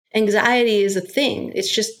Anxiety is a thing.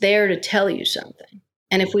 It's just there to tell you something.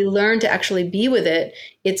 And if we learn to actually be with it,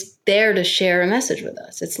 it's there to share a message with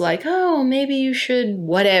us. It's like, oh, maybe you should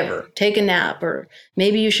whatever, take a nap, or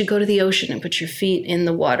maybe you should go to the ocean and put your feet in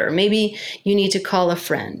the water. Maybe you need to call a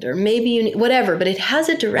friend, or maybe you need whatever, but it has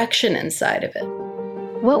a direction inside of it.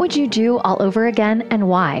 What would you do all over again and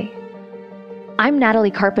why? I'm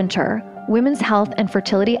Natalie Carpenter, women's health and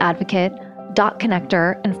fertility advocate, dot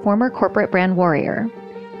connector, and former corporate brand warrior.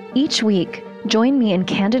 Each week, join me in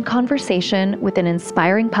candid conversation with an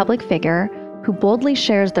inspiring public figure who boldly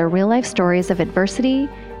shares their real-life stories of adversity,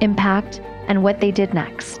 impact, and what they did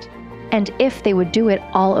next, and if they would do it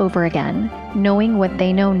all over again, knowing what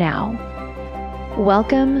they know now.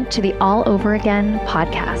 Welcome to the All Over Again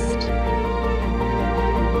podcast.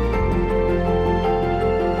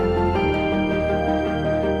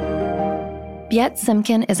 Biet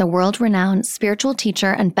Simkin is a world-renowned spiritual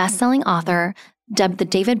teacher and best-selling author dubbed the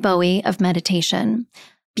David Bowie of meditation.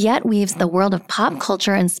 Biet weaves the world of pop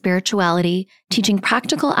culture and spirituality, teaching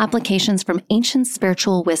practical applications from ancient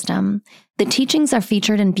spiritual wisdom. The teachings are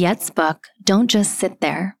featured in Biet's book, Don't Just Sit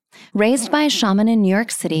There. Raised by a shaman in New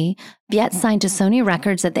York City, Biet signed to Sony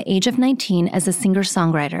Records at the age of 19 as a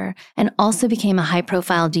singer-songwriter and also became a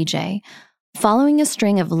high-profile DJ. Following a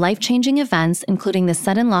string of life-changing events, including the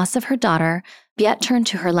sudden loss of her daughter, Biet turned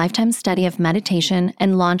to her lifetime study of meditation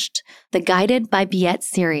and launched the Guided by Biet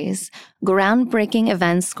series, groundbreaking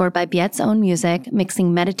events scored by Biet's own music,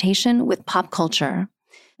 mixing meditation with pop culture.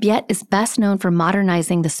 Biet is best known for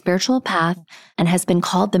modernizing the spiritual path and has been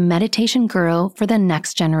called the meditation guru for the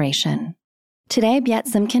next generation. Today, Biet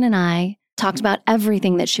Simkin and I talked about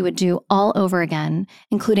everything that she would do all over again,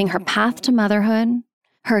 including her path to motherhood,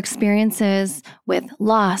 her experiences with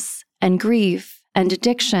loss and grief and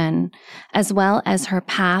addiction, as well as her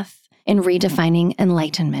path in redefining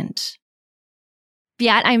enlightenment.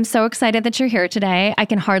 Biet, I'm so excited that you're here today. I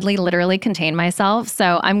can hardly literally contain myself,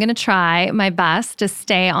 so I'm going to try my best to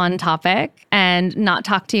stay on topic and not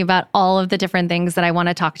talk to you about all of the different things that I want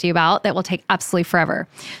to talk to you about that will take absolutely forever.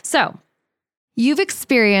 So, you've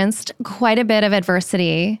experienced quite a bit of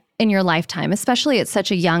adversity in your lifetime, especially at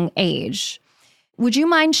such a young age. Would you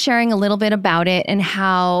mind sharing a little bit about it and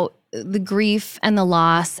how the grief and the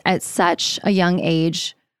loss at such a young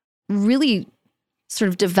age really sort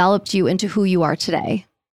of developed you into who you are today?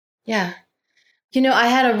 Yeah. I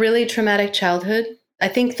had a really traumatic childhood. I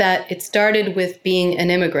think that it started with being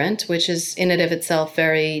an immigrant, which is in and of itself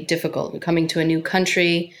very difficult. Coming to a new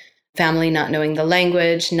country, family not knowing the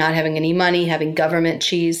language, not having any money, having government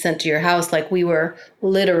cheese sent to your house. Like, we were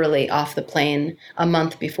literally off the plane a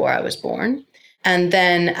month before I was born. And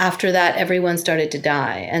then after that, everyone started to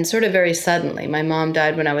die, and sort of very suddenly. My mom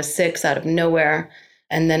died when I was 6 out of nowhere.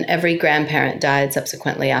 And then every grandparent died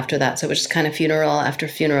subsequently after that. So it was just kind of funeral after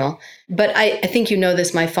funeral. But I think you know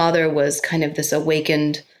this. My father was kind of this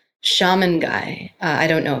awakened shaman guy. I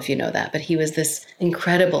don't know if you know that, but he was this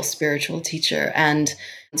incredible spiritual teacher. And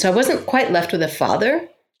so I wasn't quite left with a father.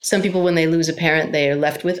 Some people, when they lose a parent, they are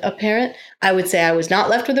left with a parent. I would say I was not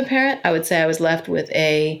left with a parent. I would say I was left with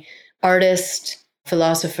a artist,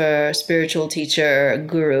 philosopher, spiritual teacher,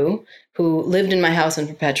 guru, who lived in my house and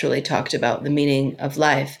perpetually talked about the meaning of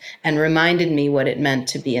life and reminded me what it meant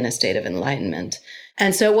to be in a state of enlightenment.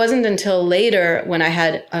 And so it wasn't until later, when I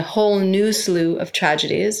had a whole new slew of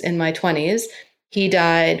tragedies in my 20s. He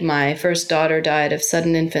died. My first daughter died of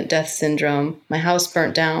sudden infant death syndrome. My house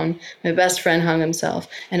burnt down. My best friend hung himself.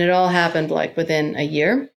 And it all happened like within a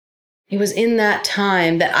year. It was in that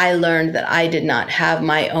time that I learned that I did not have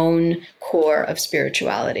my own core of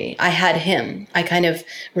spirituality. I had him. I kind of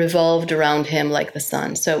revolved around him like the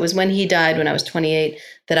sun. So it was when he died, when I was 28,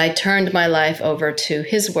 that I turned my life over to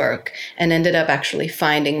his work and ended up actually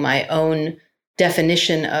finding my own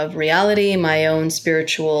definition of reality, my own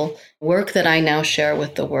spiritual work that I now share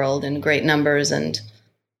with the world in great numbers. And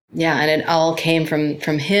it all came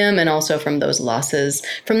from him, and also from those losses,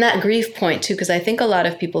 from that grief point too, because I think a lot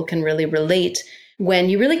of people can really relate when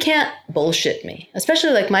you really can't bullshit me,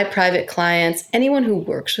 especially like my private clients, anyone who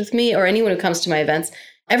works with me or anyone who comes to my events.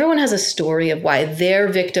 Everyone has a story of why their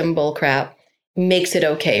victim bullcrap makes it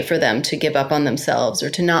okay for them to give up on themselves or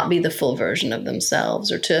to not be the full version of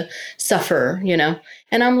themselves or to suffer,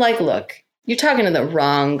 And I'm like, look, you're talking to the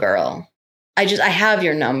wrong girl. I have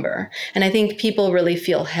your number. And I think people really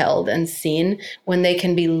feel held and seen when they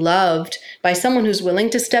can be loved by someone who's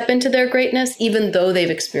willing to step into their greatness, even though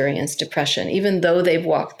they've experienced depression, even though they've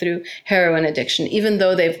walked through heroin addiction, even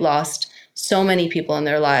though they've lost so many people in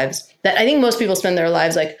their lives, that I think most people spend their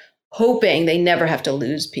lives like hoping they never have to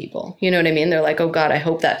lose people. You know what I mean? They're like, oh God, I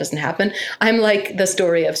hope that doesn't happen. I'm like the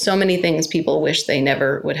story of so many things people wish they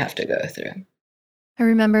never would have to go through. I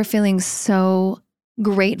remember feeling so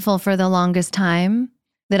grateful for the longest time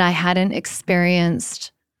that I hadn't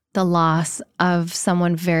experienced the loss of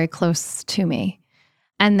someone very close to me.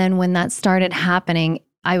 And then when that started happening,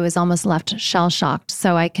 I was almost left shell-shocked.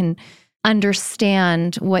 So I can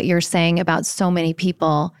understand what you're saying about so many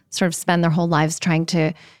people sort of spend their whole lives trying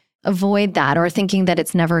to avoid that or thinking that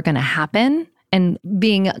it's never going to happen and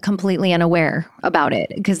being completely unaware about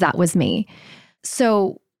it, because that was me.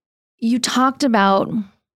 So you talked about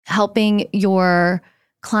helping your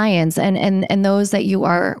clients and those that you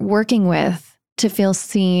are working with to feel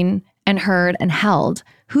seen and heard and held.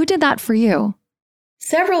 Who did that for you?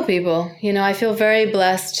 Several people. I feel very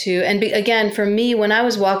blessed to, and again, for me, when I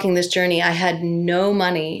was walking this journey, I had no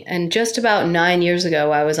money. And just about 9 years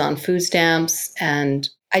ago, I was on food stamps and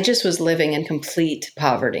I just was living in complete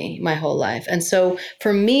poverty my whole life. And so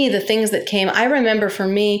for me, the things that came, I remember for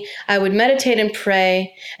me, I would meditate and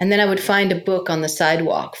pray, and then I would find a book on the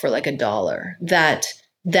sidewalk for like $1 that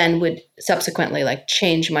then would subsequently like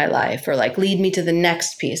change my life or like lead me to the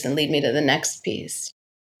next piece and lead me to the next piece.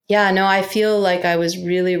 Yeah, no, I feel like I was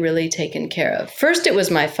really, really taken care of. First, it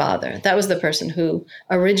was my father. That was the person who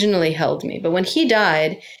originally held me. But when he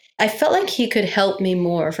died, I felt like he could help me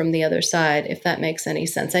more from the other side, if that makes any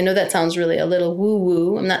sense. I know that sounds really a little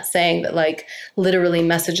woo-woo. I'm not saying that like literally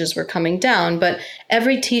messages were coming down, but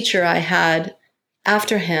every teacher I had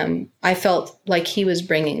after him, I felt like he was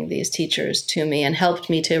bringing these teachers to me and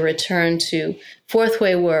helped me to return to fourth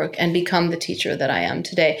way work and become the teacher that I am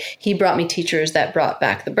today. He brought me teachers that brought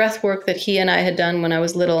back the breath work that he and I had done when I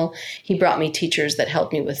was little. He brought me teachers that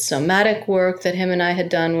helped me with somatic work that him and I had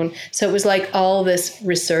done. So it was like all this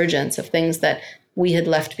resurgence of things that we had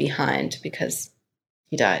left behind because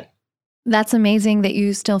he died. That's amazing that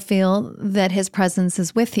you still feel that his presence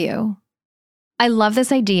is with you. I love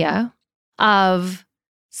this idea of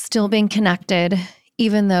still being connected,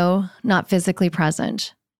 even though not physically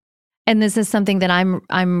present. And this is something that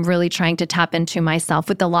I'm really trying to tap into myself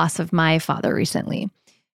with the loss of my father recently.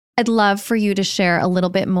 I'd love for you to share a little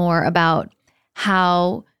bit more about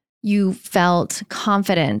how you felt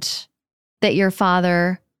confident that your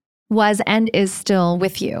father was and is still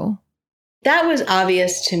with you. That was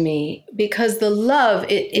obvious to me because the love,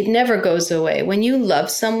 it never goes away. When you love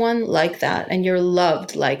someone like that and you're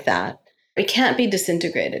loved like that, it can't be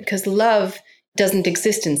disintegrated because love doesn't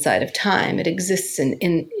exist inside of time. It exists in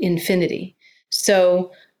infinity.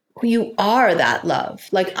 So you are that love.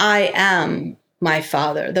 Like I am my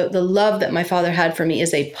father. The love that my father had for me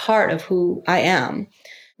is a part of who I am.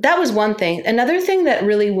 That was one thing. Another thing that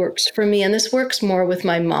really works for me, and this works more with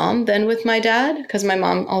my mom than with my dad, because my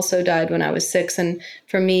mom also died when I was 6. And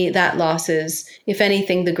for me, that loss is, if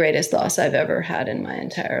anything, the greatest loss I've ever had in my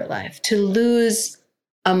entire life. To lose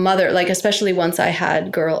a mother, like especially once I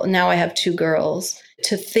had now I have 2 girls,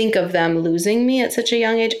 to think of them losing me at such a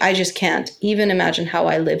young age, I just can't even imagine how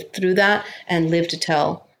I lived through that and lived to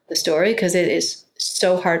tell the story because it is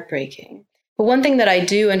so heartbreaking. But one thing that I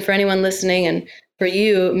do, and for anyone listening and for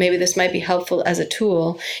you, maybe this might be helpful as a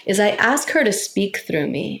tool, is I ask her to speak through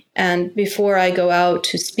me. And before I go out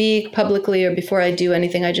to speak publicly or before I do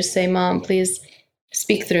anything, I just say, Mom, please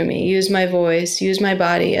speak through me. Use my voice, use my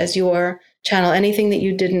body as your channel. Anything that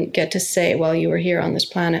you didn't get to say while you were here on this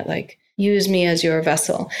planet, like use me as your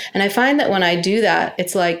vessel. And I find that when I do that,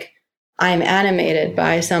 it's like I'm animated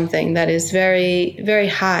by something that is very, very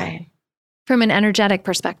high. From an energetic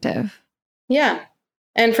perspective. Yeah.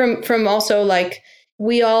 And from also like,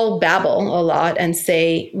 we all babble a lot and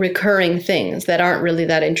say recurring things that aren't really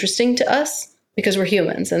that interesting to us because we're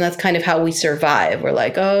humans. And that's kind of how we survive. We're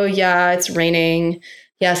like, oh yeah, it's raining.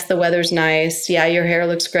 Yes, the weather's nice. Yeah, your hair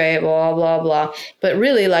looks great, blah, blah, blah. But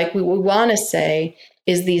really, like what we want to say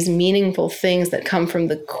is these meaningful things that come from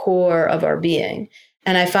the core of our being.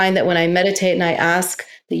 And I find that when I meditate and I ask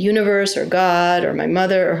the universe or God or my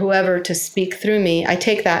mother or whoever to speak through me, I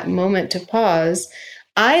take that moment to pause.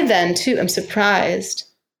 I then too am surprised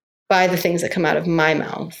by the things that come out of my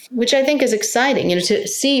mouth, which I think is exciting, to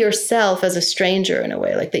see yourself as a stranger in a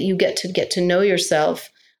way, like that you get to know yourself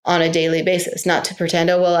on a daily basis, not to pretend,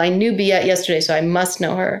 oh, well, I knew Biet yesterday, so I must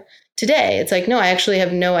know her today. It's like, no, I actually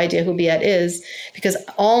have no idea who Biet is because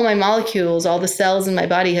all my molecules, all the cells in my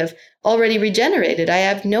body have already regenerated. I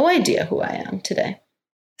have no idea who I am today.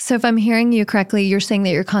 So if I'm hearing you correctly, you're saying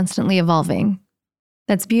that you're constantly evolving.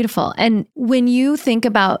 That's beautiful. And when you think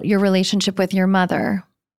about your relationship with your mother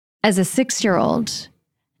as a 6-year-old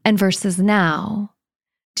and versus now,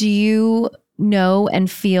 do you know and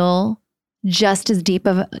feel just as deep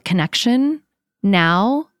of a connection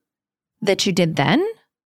now that you did then?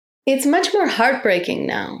 It's much more heartbreaking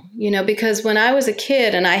now, because when I was a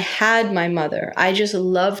kid and I had my mother, I just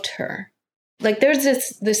loved her. Like there's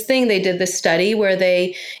this thing they did, this study where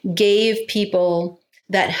they gave people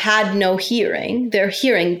that had no hearing their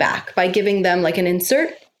hearing back by giving them like an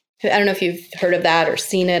insert. I don't know if you've heard of that or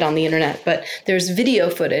seen it on the internet, but there's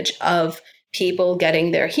video footage of people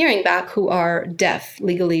getting their hearing back who are deaf,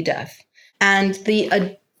 legally deaf. And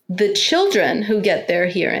the children who get their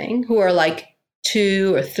hearing, who are like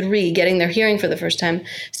 2 or 3 getting their hearing for the first time,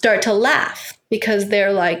 start to laugh because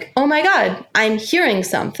they're like, oh my God, I'm hearing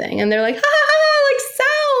something. And they're like, ha ha ha, like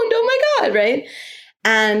sound, oh my God, right?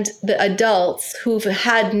 And the adults who've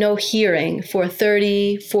had no hearing for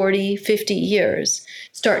 30, 40, 50 years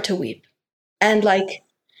start to weep. And like,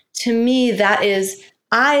 to me, that is,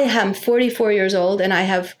 I am 44 years old and I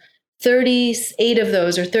have 38 of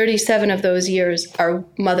those or 37 of those years are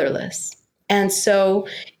motherless. And so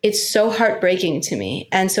it's so heartbreaking to me.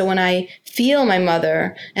 And so when I feel my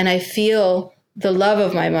mother and I feel the love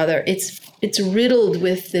of my mother, it's riddled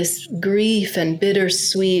with this grief and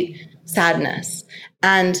bittersweet sadness.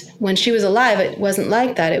 And when she was alive, it wasn't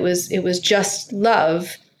like that. It was just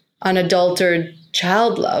love, unadulterated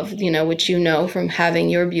child love, which from having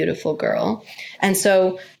your beautiful girl. And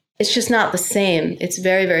so it's just not the same. It's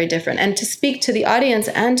very, very different. And to speak to the audience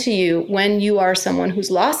and to you, when you are someone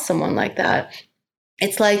who's lost someone like that,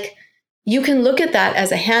 it's like you can look at that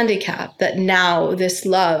as a handicap, that now this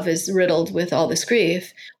love is riddled with all this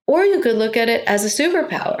grief, or you could look at it as a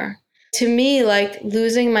superpower. To me, like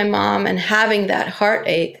losing my mom and having that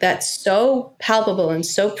heartache that's so palpable and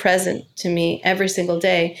so present to me every single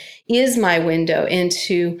day is my window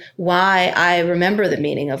into why I remember the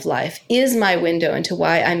meaning of life, is my window into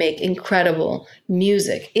why I make incredible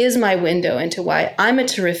music, is my window into why I'm a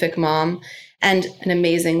terrific mom and an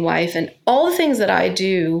amazing wife. And all the things that I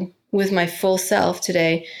do with my full self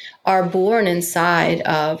today are born inside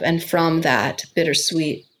of and from that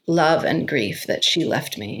bittersweet love and grief that she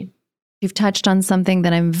left me. You've touched on something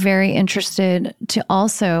that I'm very interested to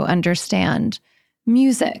also understand.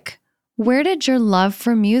 Music. Where did your love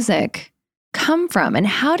for music come from? And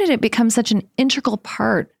how did it become such an integral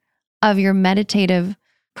part of your meditative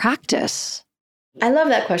practice? I love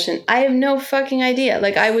that question. I have no fucking idea.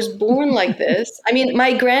 Like I was born like this. I mean,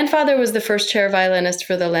 my grandfather was the first chair violinist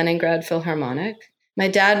for the Leningrad Philharmonic. My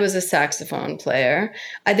dad was a saxophone player.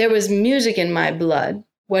 There was music in my blood,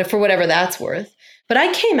 for whatever that's worth. But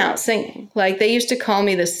I came out singing. Like they used to call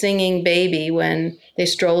me the singing baby when they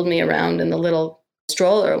strolled me around in the little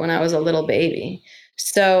stroller when I was a little baby.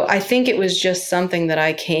 So I think it was just something that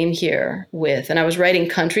I came here with. And I was writing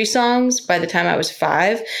country songs by the time I was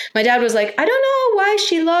 5. My dad was like, I don't know why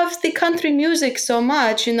she loves the country music so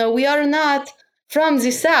much. We are not from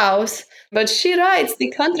the South, but she writes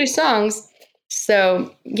the country songs.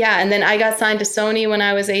 So yeah, and then I got signed to Sony when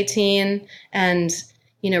I was 18 and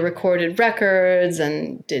recorded records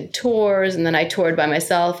and did tours. And then I toured by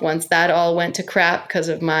myself once that all went to crap because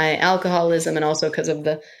of my alcoholism and also because of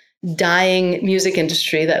the dying music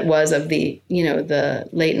industry that was of the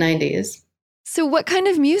late 90s. So what kind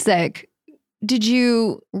of music did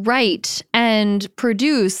you write and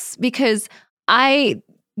produce? Because I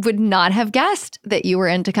would not have guessed that you were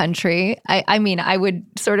into country. I mean, I would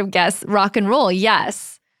sort of guess rock and roll,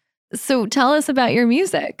 yes. So tell us about your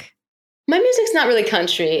music. My music's not really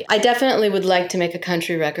country. I definitely would like to make a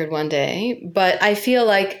country record one day, but I feel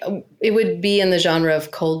like it would be in the genre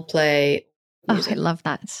of Coldplay music. Oh, I love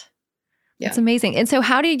that. Yeah. It's amazing. And so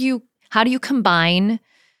how do you combine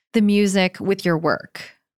the music with your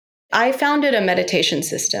work? I founded a meditation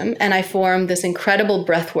system and I formed this incredible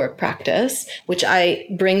breathwork practice, which I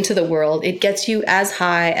bring to the world. It gets you as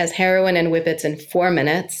high as heroin and whippets in 4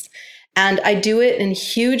 minutes. And I do it in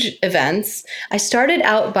huge events. I started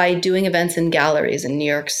out by doing events in galleries in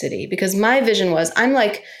New York City because my vision was I'm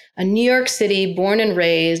like a New York City, born and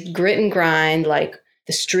raised, grit and grind, like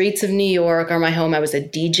the streets of New York are my home. I was a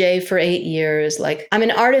DJ for 8 years. Like I'm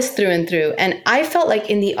an artist through and through. And I felt like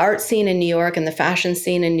in the art scene in New York and the fashion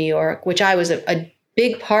scene in New York, which I was a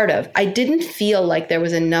big part of, I didn't feel like there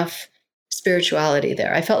was enough spirituality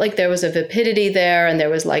there. I felt like there was a vapidity there and there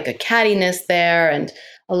was like a cattiness there and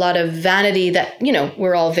a lot of vanity that,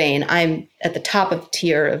 we're all vain. I'm at the top of the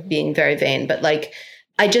tier of being very vain, but like,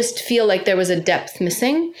 I just feel like there was a depth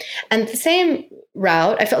missing. And the same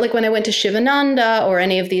route, I felt like when I went to Shivananda or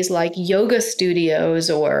any of these like yoga studios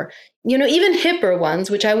or even hipper ones,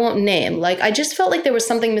 which I won't name. Like, I just felt like there was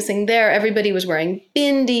something missing there. Everybody was wearing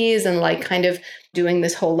bindies and like kind of doing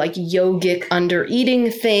this whole like yogic under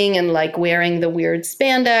eating thing and like wearing the weird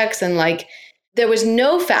spandex, and like there was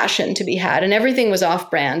no fashion to be had and everything was off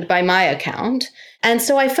brand by my account. And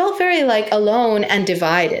so I felt very like alone and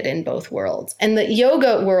divided in both worlds. And the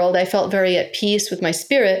yoga world, I felt very at peace with my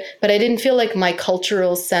spirit, but I didn't feel like my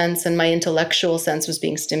cultural sense and my intellectual sense was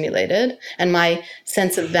being stimulated. And my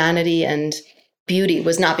sense of vanity and beauty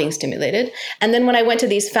was not being stimulated. And then when I went to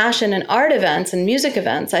these fashion and art events and music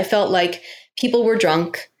events, I felt like people were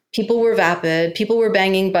drunk, people were vapid, people were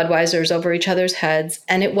banging Budweisers over each other's heads.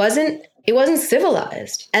 And it wasn't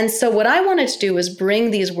civilized. And so what I wanted to do was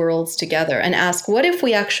bring these worlds together and ask, what if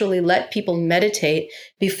we actually let people meditate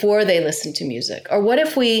before they listen to music? Or what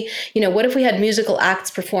if we had musical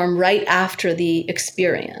acts perform right after the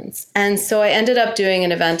experience? And so I ended up doing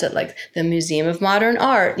an event at like the Museum of Modern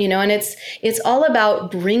Art, and it's all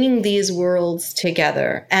about bringing these worlds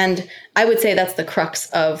together. And I would say that's the crux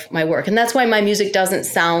of my work. And that's why my music doesn't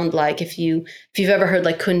sound like, if you've ever heard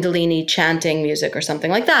like Kundalini chanting music or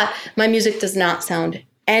something like that, my music does not sound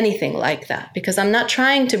anything like that, because I'm not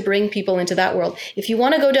trying to bring people into that world. If you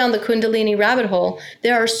want to go down the Kundalini rabbit hole,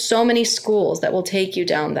 there are so many schools that will take you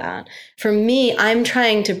down that. For me, I'm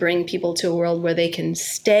trying to bring people to a world where they can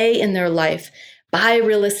stay in their life, buy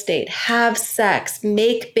real estate, have sex,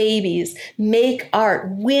 make babies, make art,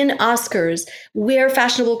 win Oscars, wear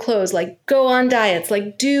fashionable clothes, like go on diets,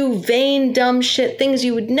 like do vain, dumb shit, things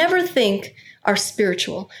you would never think are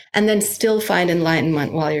spiritual, and then still find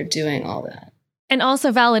enlightenment while you're doing all that. And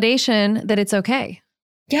also validation that it's okay.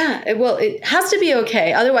 Yeah, it has to be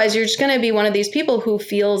okay. Otherwise, you're just going to be one of these people who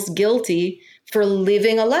feels guilty for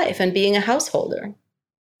living a life and being a householder.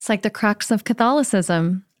 It's like the crux of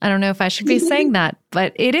Catholicism. I don't know if I should be saying that,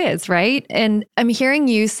 but it is, right? And I'm hearing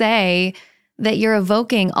you say that you're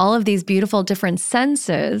evoking all of these beautiful different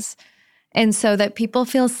senses, and so that people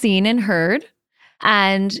feel seen and heard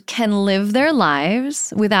and can live their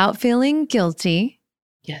lives without feeling guilty.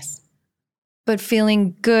 Yes. But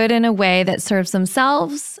feeling good in a way that serves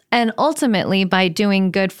themselves, and ultimately by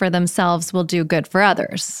doing good for themselves will do good for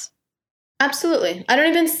others. Absolutely. I don't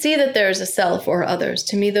even see that there's a self or others.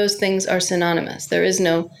 To me, those things are synonymous. There is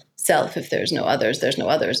no self if there's no others. There's no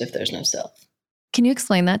others if there's no self. Can you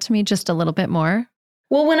explain that to me just a little bit more?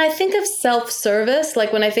 Well, when I think of self-service,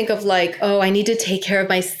 like when I think of like, oh, I need to take care of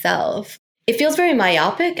myself, it feels very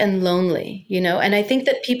myopic and lonely, And I think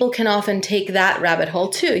that people can often take that rabbit hole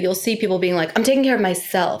too. You'll see people being like, I'm taking care of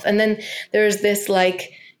myself. And then there's this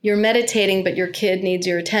like, you're meditating, but your kid needs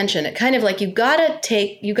your attention. It kind of like, you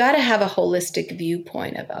gotta have a holistic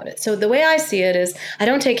viewpoint about it. So the way I see it is, I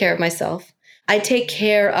don't take care of myself. I take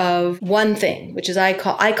care of one thing, which is I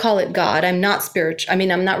call it God. I'm not spiritual.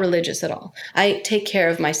 I'm not religious at all. I take care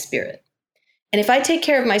of my spirit. And if I take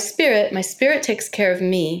care of my spirit takes care of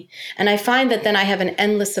me. And I find that then I have an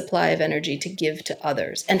endless supply of energy to give to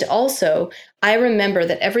others. And also, I remember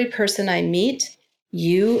that every person I meet,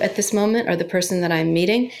 you at this moment, or the person that I'm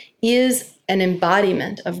meeting, is an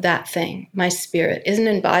embodiment of that thing. My spirit is an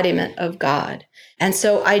embodiment of God. And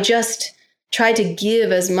so I just try to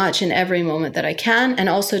give as much in every moment that I can, and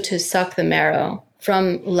also to suck the marrow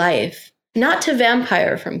from life. Not to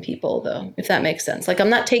vampire from people, though, if that makes sense. Like, I'm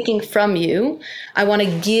not taking from you. I want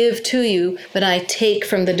to give to you, but I take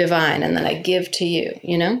from the divine and then I give to you,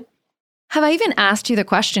 Have I even asked you the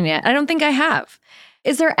question yet? I don't think I have.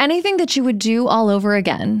 Is there anything that you would do all over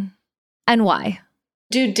again? And why?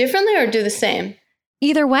 Do differently or do the same?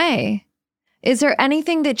 Either way. Is there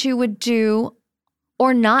anything that you would do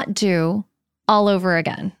or not do all over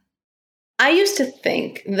again? I used to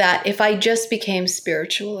think that if I just became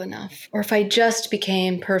spiritual enough, or if I just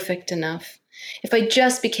became perfect enough, if I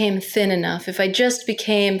just became thin enough, if I just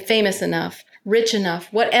became famous enough, rich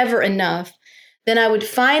enough, whatever enough, then I would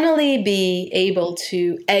finally be able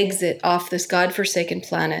to exit off this godforsaken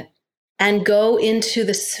planet and go into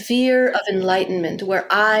the sphere of enlightenment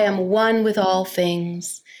where I am one with all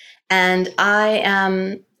things and I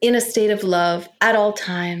am in a state of love at all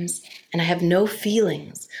times and I have no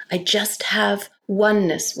feelings. I just have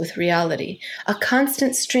oneness with reality, a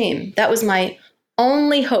constant stream. That was my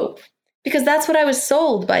only hope, because that's what I was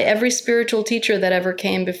sold by every spiritual teacher that ever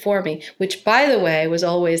came before me, which, by the way, was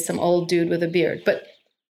always some old dude with a beard. But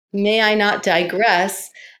may I not digress,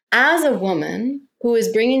 as a woman who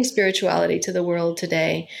is bringing spirituality to the world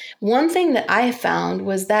today, one thing that I found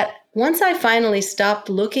was that once I finally stopped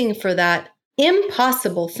looking for that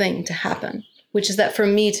impossible thing to happen, which is that for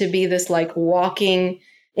me to be this like walking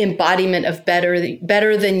embodiment of better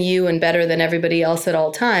than you and better than everybody else at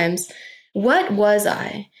all times, what was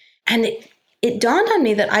I? And it dawned on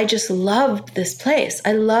me that I just loved this place.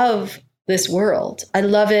 I love this world. I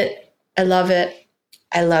love it. I love it.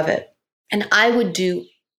 I love it. And I would do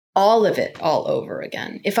all of it all over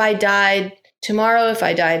again. If I died tomorrow, if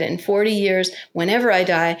I died in 40 years, whenever I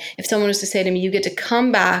die, if someone was to say to me, you get to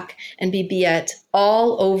come back and be Biet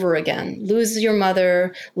all over again, lose your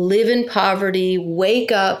mother, live in poverty,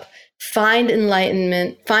 wake up, find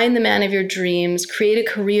enlightenment, find the man of your dreams, create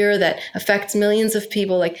a career that affects millions of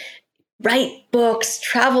people, like write books,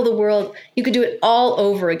 travel the world. You could do it all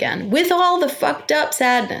over again with all the fucked up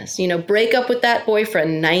sadness, break up with that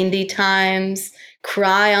boyfriend 90 times,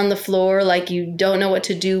 cry on the floor like you don't know what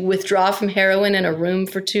to do, withdraw from heroin in a room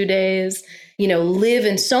for 2 days, live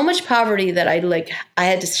in so much poverty that I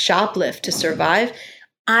had to shoplift to survive.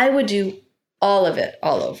 I would do all of it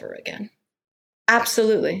all over again.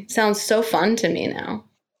 Absolutely. Sounds so fun to me now.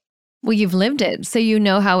 Well, you've lived it, so you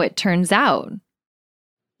know how it turns out.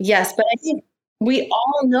 Yes, but I think we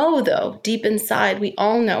all know, though, deep inside, we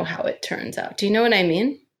all know how it turns out. Do you know what I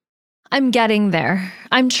mean? I'm getting there.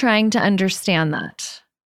 I'm trying to understand that.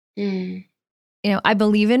 I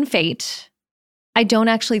believe in fate. I don't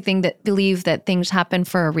actually believe that things happen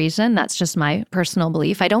for a reason. That's just my personal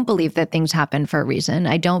belief. I don't believe that things happen for a reason.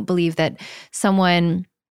 I don't believe that someone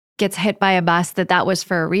gets hit by a bus, that was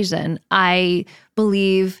for a reason. I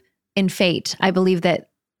believe in fate. I believe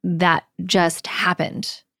that just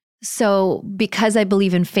happened. So because I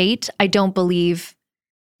believe in fate, I don't believe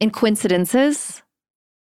in coincidences.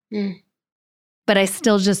 But I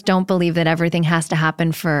still just don't believe that everything has to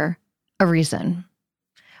happen for a reason.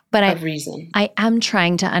 But I am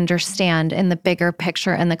trying to understand in the bigger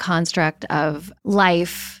picture and the construct of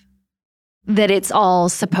life that it's all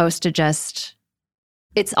supposed to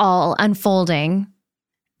it's all unfolding.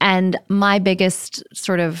 And my biggest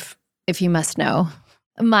sort of, if you must know,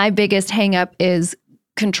 my biggest hang up is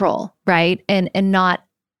control, right? And not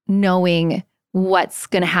knowing what's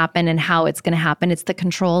going to happen and how it's going to happen. It's the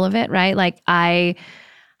control of it, right? Like I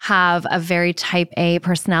have a very type A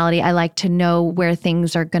personality. I like to know where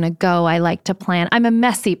things are going to go. I like to plan. I'm a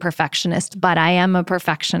messy perfectionist, but I am a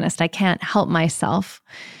perfectionist. I can't help myself.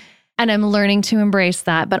 And I'm learning to embrace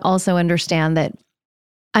that, but also understand that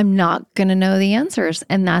I'm not going to know the answers,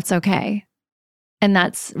 and that's okay. And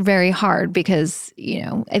that's very hard because,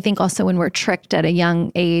 I think also when we're tricked at a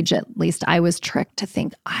young age, at least I was tricked to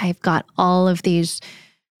think I've got all of these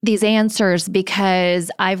answers because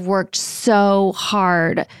I've worked so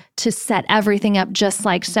hard to set everything up just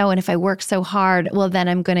like so. And if I work so hard, well, then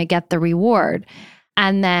I'm going to get the reward.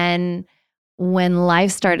 And then when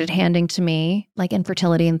life started handing to me, like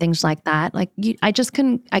infertility and things like that, I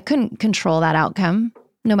couldn't control that outcome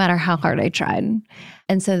no matter how hard I tried.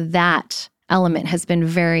 And so that element has been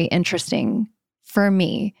very interesting for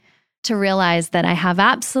me to realize that I have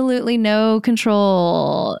absolutely no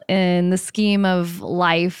control in the scheme of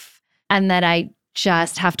life and that I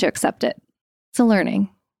just have to accept it. It's a learning.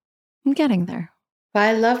 I'm getting there.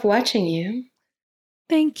 I love watching you.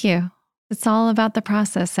 Thank you. It's all about the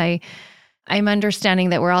process. I'm understanding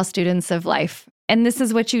that we're all students of life, and this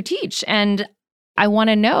is what you teach. And I want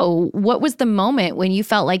to know, what was the moment when you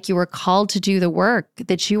felt like you were called to do the work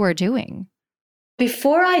that you are doing?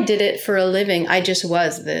 Before I did it for a living, I just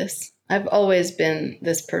was this. I've always been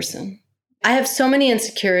this person. I have so many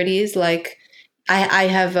insecurities. Like I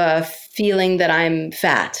have a feeling that I'm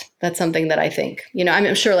fat. That's something that I think.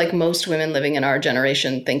 I'm sure like most women living in our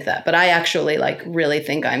generation think that, but I actually really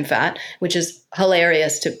think I'm fat, which is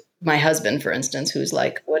hilarious to my husband, for instance, who's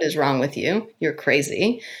like, what is wrong with you? You're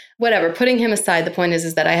crazy. Whatever, putting him aside, the point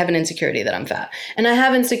is that I have an insecurity that I'm fat. And I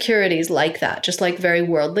have insecurities like that, just like very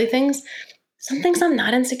worldly things. Some things I'm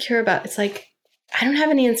not insecure about. It's like, I don't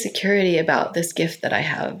have any insecurity about this gift that I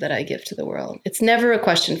have that I give to the world. It's never a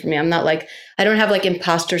question for me. I'm not I don't have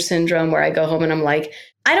imposter syndrome where I go home and I'm like,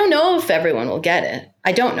 I don't know if everyone will get it.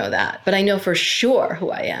 I don't know that, but I know for sure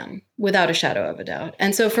who I am without a shadow of a doubt.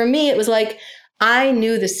 And so for me, it was like, I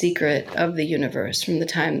knew the secret of the universe from the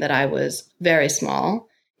time that I was very small.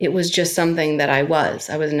 It was just something that I was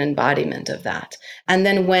an embodiment of that. And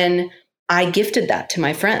then when I gifted that to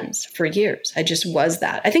my friends for years, I just was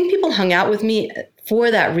that. I think people hung out with me for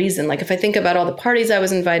that reason. Like if I think about all the parties I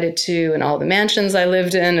was invited to and all the mansions I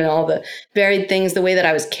lived in and all the varied things, the way that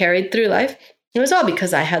I was carried through life, it was all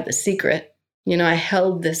because I had the secret. I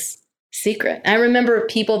held this secret. I remember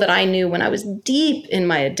people that I knew when I was deep in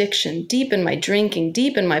my addiction, deep in my drinking,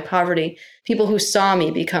 deep in my poverty, people who saw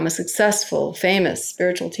me become a successful, famous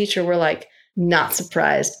spiritual teacher were not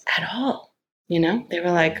surprised at all. They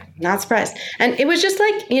were like, not surprised. And it was just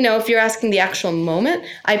like, if you're asking the actual moment,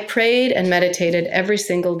 I prayed and meditated every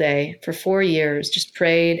single day for 4 years, just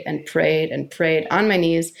prayed and prayed and prayed on my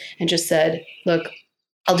knees and just said, look,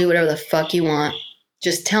 I'll do whatever the fuck you want.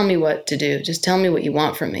 Just tell me what to do. Just tell me what you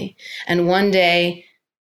want from me. And one day,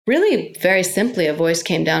 really very simply, a voice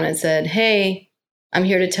came down and said, hey, I'm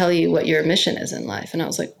here to tell you what your mission is in life. And I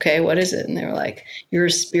was like, okay, what is it? And they were like, you're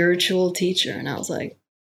a spiritual teacher. And I was like,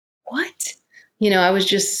 what? I was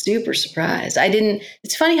just super surprised.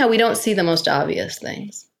 It's funny how we don't see the most obvious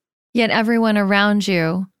things. Yet everyone around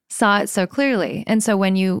you saw it so clearly. And so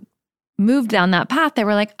when you moved down that path, they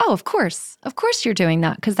were like, oh, of course you're doing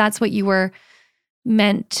that because that's what you were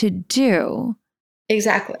meant to do.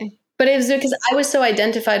 Exactly. But it was because I was so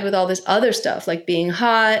identified with all this other stuff, like being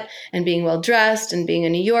hot and being well dressed and being a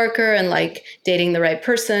New Yorker and like dating the right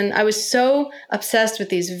person. I was so obsessed with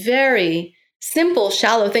these very simple,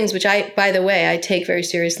 shallow things, which by the way, I take very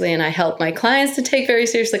seriously and I help my clients to take very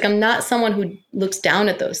seriously. Like I'm not someone who looks down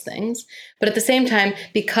at those things. But at the same time,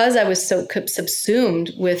 because I was so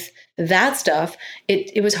subsumed with that stuff,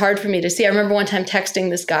 it was hard for me to see. I remember one time texting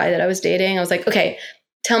this guy that I was dating. I was like, okay,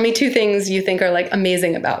 tell me 2 things you think are like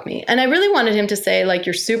amazing about me. And I really wanted him to say like,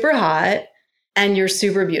 you're super hot and you're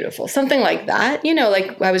super beautiful, something like that.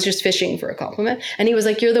 Like I was just fishing for a compliment. And he was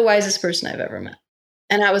like, you're the wisest person I've ever met.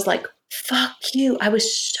 And I was like, fuck you. I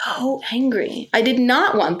was so angry. I did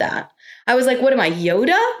not want that. I was like, what am I,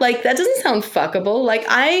 Yoda? Like, that doesn't sound fuckable. Like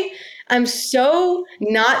I'm so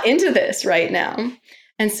not into this right now.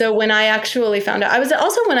 And so when I actually found out,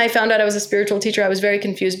 when I found out I was a spiritual teacher, I was very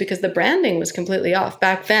confused because the branding was completely off.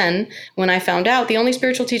 Back then, when I found out, the only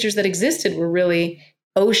spiritual teachers that existed were really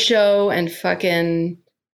Osho and fucking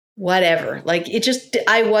whatever. Like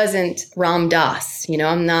I wasn't Ram Dass,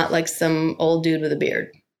 I'm not like some old dude with a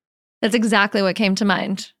beard. That's exactly what came to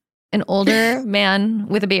mind. An older man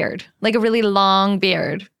with a beard, like a really long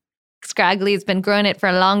beard. Scraggly's been growing it for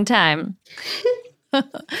a long time.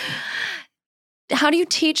 How do you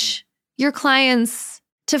teach your clients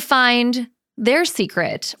to find their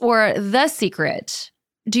secret or the secret?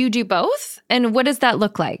 Do you do both? And what does that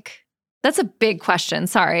look like? That's a big question.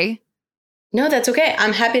 Sorry. No, that's okay.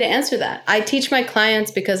 I'm happy to answer that. I teach my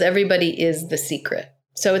clients because everybody is the secret.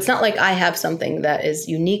 So it's not like I have something that is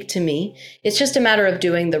unique to me. It's just a matter of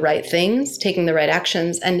doing the right things, taking the right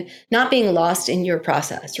actions, and not being lost in your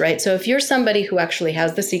process, right? So if you're somebody who actually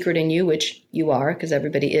has the secret in you, which you are, because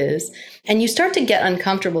everybody is, and you start to get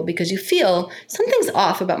uncomfortable because you feel something's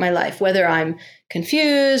off about my life, whether I'm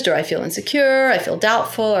confused or I feel insecure, I feel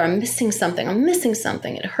doubtful, or I'm missing something,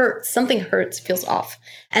 it hurts, something hurts, feels off.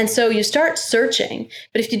 And so you start searching,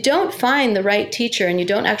 but if you don't find the right teacher and you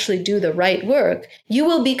don't actually do the right work, you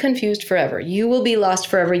will be confused forever. You will be lost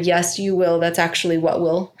forever. Yes, you will. That's actually what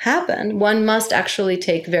will happen. One must actually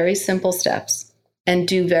take very simple steps and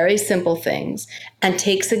do very simple things and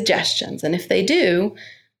take suggestions. And if they do,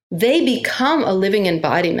 they become a living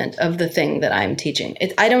embodiment of the thing that I'm teaching.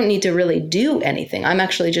 I don't need to really do anything. I'm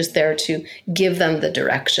actually just there to give them the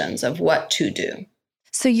directions of what to do.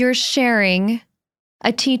 So you're sharing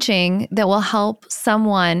a teaching that will help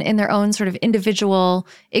someone in their own sort of individual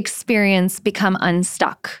experience become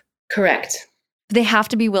unstuck. Correct. They have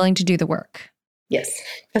to be willing to do the work. Yes.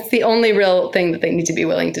 That's the only real thing that they need to be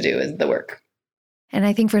willing to do is the work. And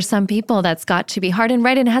I think for some people that's got to be hard and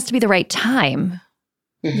right, and it has to be the right time.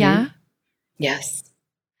 Mm-hmm. Yeah? Yes.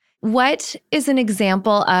 What is an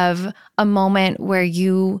example of a moment where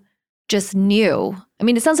you just knew? I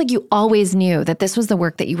mean, it sounds like you always knew that this was the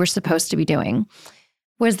work that you were supposed to be doing.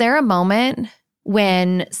 Was there a moment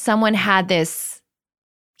when someone had this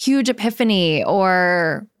huge epiphany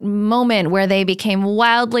or moment where they became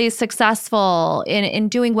wildly successful in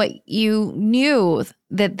doing what you knew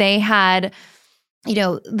that they had,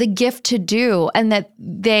 the gift to do, and that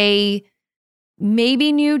they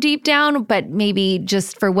maybe knew deep down, but maybe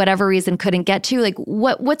just for whatever reason couldn't get to? Like,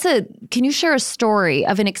 can you share a story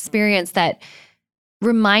of an experience that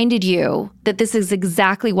reminded you that this is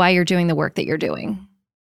exactly why you're doing the work that you're doing?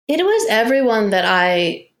 It was everyone that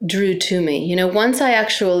I drew to me. Once I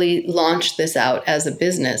actually launched this out as a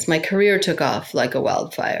business, my career took off like a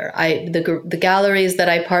wildfire. The galleries that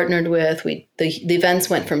I partnered with, the events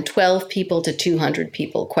went from 12 people to 200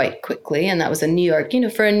 people quite quickly. And that was a New York,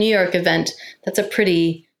 for a New York event, that's a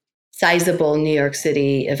pretty sizable New York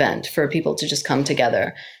City event for people to just come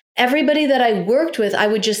together. Everybody that I worked with, I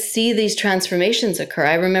would just see these transformations occur.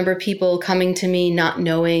 I remember people coming to me not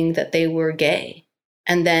knowing that they were gay.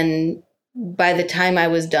 And then by the time I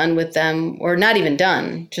was done with them, or not even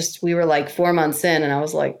done, just we were like 4 months in, and I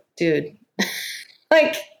was like, dude,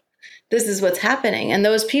 like, this is what's happening. And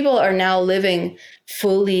those people are now living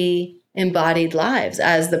fully embodied lives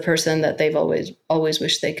as the person that they've always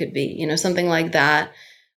wished they could be, something like that.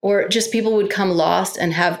 Or just people would come lost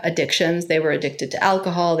and have addictions. They were addicted to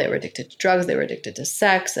alcohol, they were addicted to drugs, they were addicted to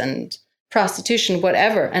sex and prostitution,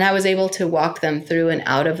 whatever. And I was able to walk them through and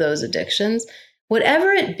out of those addictions,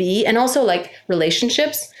 whatever it be. And also like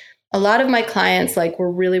relationships. A lot of my clients were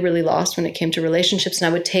really, really lost when it came to relationships. And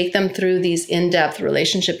I would take them through these in-depth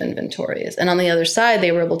relationship inventories. And on the other side,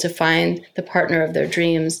 they were able to find the partner of their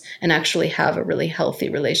dreams and actually have a really healthy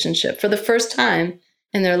relationship for the first time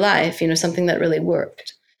in their life, something that really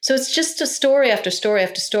worked. So it's just a story after story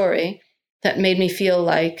after story that made me feel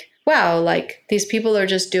like, wow, these people are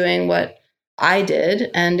just doing what I did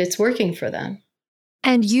and it's working for them.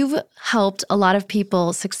 And you've helped a lot of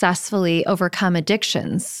people successfully overcome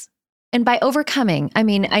addictions. And by overcoming, I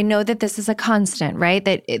mean, I know that this is a constant, right?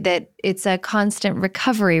 That it's a constant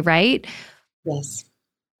recovery, right? Yes.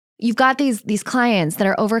 You've got these clients that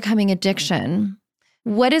are overcoming addiction.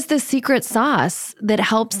 What is the secret sauce that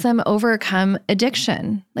helps them overcome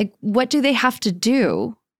addiction? What do they have to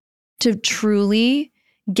do to truly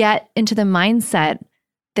get into the mindset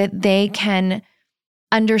that they can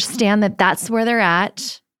understand that that's where they're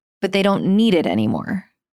at, but they don't need it anymore?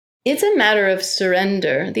 It's a matter of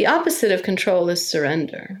surrender. The opposite of control is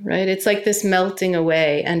surrender, right? It's like this melting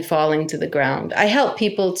away and falling to the ground. I help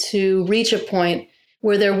people to reach a point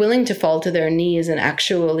where they're willing to fall to their knees and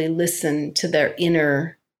actually listen to their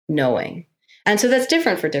inner knowing. And so that's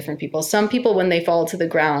different for different people. Some people, when they fall to the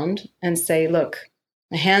ground and say, look,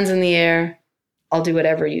 my hand's in the air, I'll do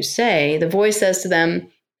whatever you say, the voice says to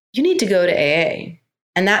them, you need to go to AA.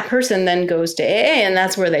 And that person then goes to AA, and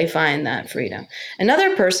that's where they find that freedom.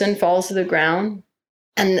 Another person falls to the ground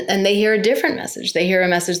and they hear a different message. They hear a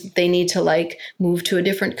message that they need to move to a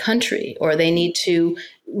different country, or they need to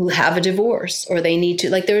have a divorce, or they need to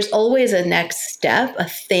there's always a next step, a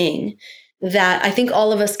thing that I think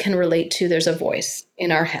all of us can relate to. There's a voice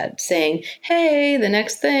in our head saying, hey, the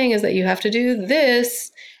next thing is that you have to do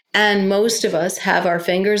this. And most of us have our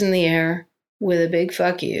fingers in the air with a big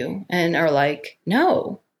fuck you and are like,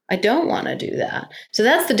 no, I don't want to do that. So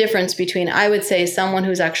that's the difference between, I would say, someone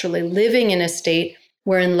who's actually living in a state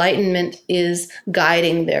where enlightenment is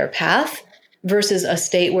guiding their path versus a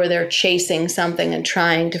state where they're chasing something and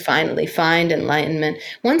trying to finally find enlightenment.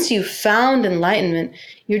 Once you've found enlightenment,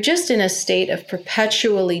 you're just in a state of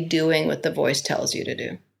perpetually doing what the voice tells you to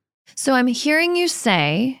do. So I'm hearing you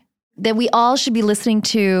say that we all should be listening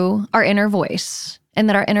to our inner voice, and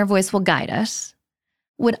that our inner voice will guide us.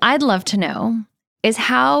 What I'd love to know is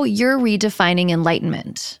how you're redefining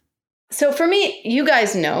enlightenment. So for me, you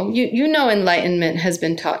guys know, you know enlightenment has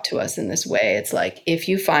been taught to us in this way. It's like, if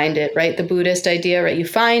you find it, right? The Buddhist idea, right? You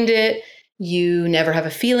find it, you never have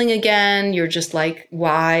a feeling again. You're just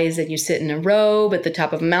wise, and you sit in a robe at the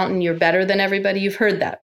top of a mountain. You're better than everybody. You've heard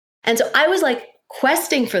that. And so I was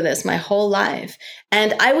questing for this my whole life.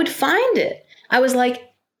 And I would find it. I was like,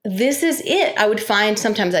 this is it. I would find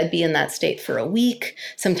sometimes I'd be in that state for a week.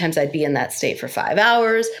 Sometimes I'd be in that state for 5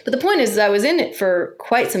 hours. But the point is I was in it for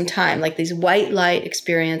quite some time, these white light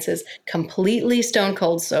experiences, completely stone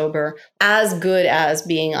cold sober, as good as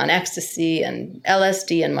being on ecstasy and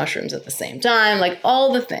LSD and mushrooms at the same time,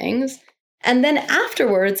 all the things. And then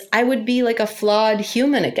afterwards, I would be a flawed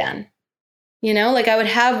human again. I would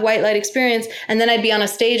have white light experience, and then I'd be on a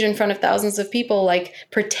stage in front of thousands of people,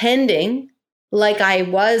 pretending I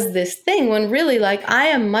was this thing, when really I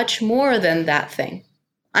am much more than that thing.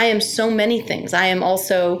 I am so many things. I am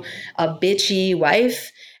also a bitchy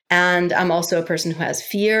wife, and I'm also a person who has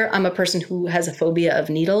fear. I'm a person who has a phobia of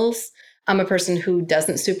needles. I'm a person who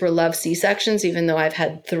doesn't super love C-sections, even though I've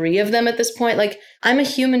had 3 of them at this point. I'm a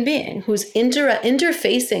human being who's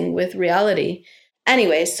interfacing with reality.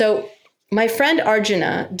 Anyway, so my friend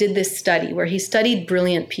Arjuna did this study where he studied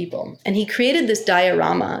brilliant people, and he created this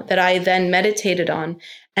diorama that I then meditated on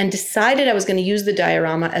and decided I was going to use the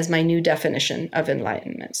diorama as my new definition of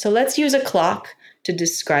enlightenment. So let's use a clock to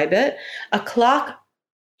describe it. A clock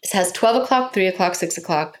has 12 o'clock, 3 o'clock, 6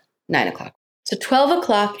 o'clock, 9 o'clock. So 12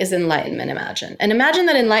 o'clock is enlightenment, imagine. And imagine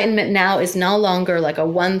that enlightenment now is no longer a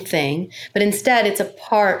one thing, but instead it's a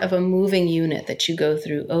part of a moving unit that you go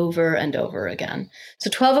through over and over again.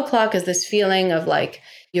 So 12 o'clock is this feeling of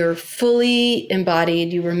you're fully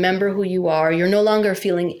embodied, you remember who you are, you're no longer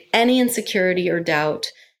feeling any insecurity or doubt.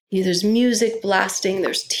 There's music blasting,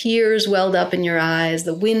 there's tears welled up in your eyes,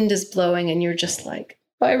 the wind is blowing, and you're just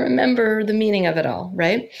I remember the meaning of it all,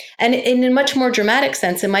 right? And in a much more dramatic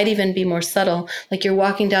sense, it might even be more subtle. You're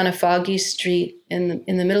walking down a foggy street in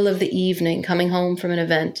the middle of the evening, coming home from an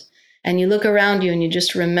event, And you look around you and you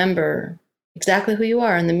just remember exactly who you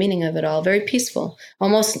are and the meaning of it all. Very peaceful,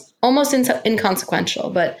 almost inconsequential,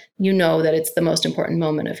 but you know that it's the most important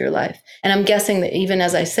moment of your life. And I'm guessing that even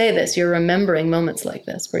as I say this, you're remembering moments like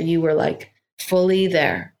this where you were like fully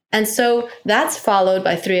there. And so that's followed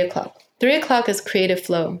by 3:00. 3:00 is creative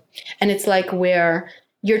flow. And it's like where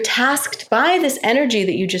you're tasked by this energy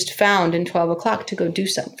that you just found in 12:00 to go do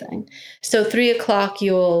something. So 3:00,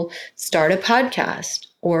 you'll start a podcast,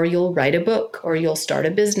 or you'll write a book, or you'll start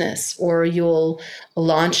a business, or you'll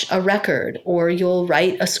launch a record, or you'll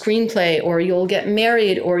write a screenplay, or you'll get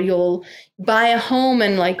married, or you'll buy a home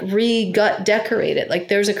and like gut decorate it. Like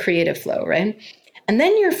there's a creative flow, right? And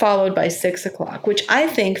then you're followed by 6:00, which I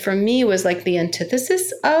think for me was like the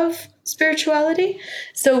antithesis of spirituality.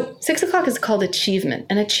 So 6:00 is called achievement.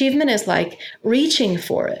 And achievement is like reaching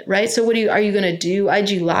for it, right? So are you going to do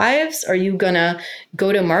IG lives? Are you going to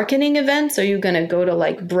go to marketing events? Are you going to go to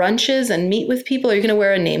like brunches and meet with people? Are you going to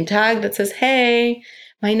wear a name tag that says, hey,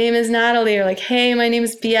 my name is Natalie, or like, hey, my name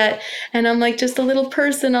is Biet, and I'm like just a little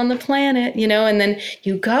person on the planet, and then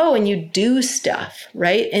you go and you do stuff,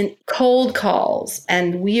 right? And cold calls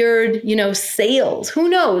and weird, sales, who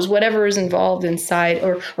knows, whatever is involved inside,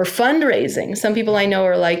 or fundraising. Some people I know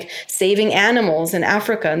are like saving animals in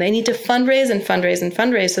Africa, and they need to fundraise and fundraise and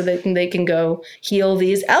fundraise so that they can go heal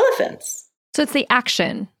these elephants. So it's the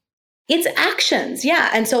action. It's actions. Yeah.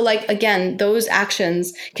 And so like, again, those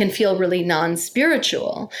actions can feel really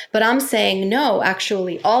non-spiritual, but I'm saying, no,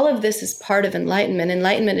 actually, all of this is part of enlightenment.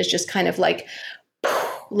 Enlightenment is just kind of like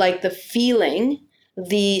the feeling,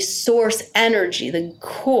 the source energy, the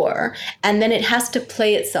core, and then it has to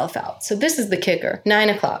play itself out. So this is the kicker,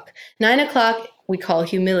 9:00. 9:00 we call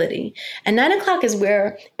humility. And 9:00 is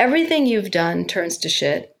where everything you've done turns to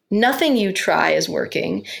shit. Nothing you try is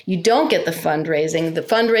working. You don't get the fundraising. The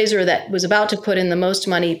fundraiser that was about to put in the most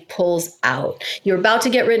money pulls out. You're about to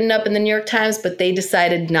get written up in the New York Times, but they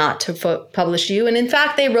decided not to publish you. And in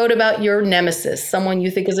fact, they wrote about your nemesis, someone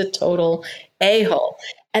you think is a total a-hole.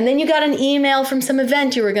 And then you got an email from some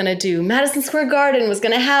event you were going to do. Madison Square Garden was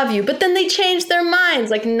going to have you, but then they changed their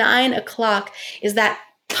minds. Like 9:00 is that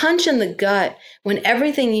punch in the gut when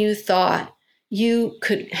everything you thought you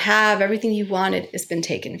could have, everything you wanted has been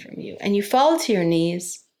taken from you. And you fall to your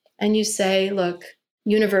knees and you say, look,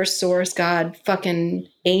 universe, source, God, fucking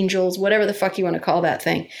angels, whatever the fuck you want to call that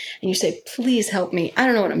thing. And you say, please help me. I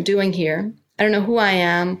don't know what I'm doing here. I don't know who I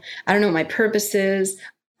am. I don't know what my purpose is.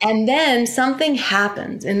 And then something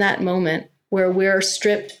happens in that moment where we're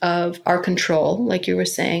stripped of our control, like you were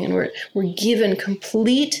saying, and we're given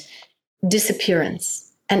complete disappearance.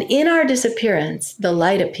 And in our disappearance, the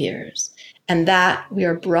light appears. And that we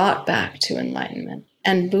are brought back to enlightenment.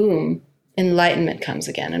 And boom, enlightenment comes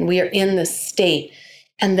again. And we are in this state.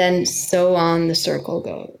 And then so on the circle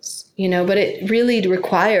goes, but it really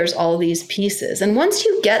requires all these pieces. And once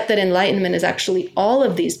you get that enlightenment is actually all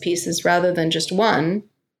of these pieces rather than just one,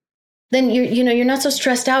 then you're not so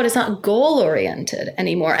stressed out. It's not goal-oriented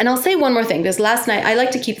anymore. And I'll say one more thing, because last night, I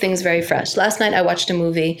like to keep things very fresh. Last night, I watched a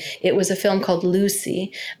movie. It was a film called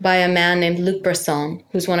Lucy by a man named Luc Besson,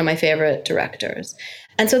 who's one of my favorite directors.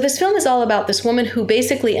 And so this film is all about this woman who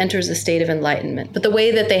basically enters a state of enlightenment. But the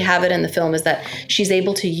way that they have it in the film is that she's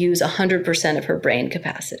able to use 100% of her brain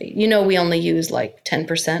capacity. We only use like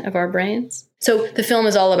 10% of our brains. So the film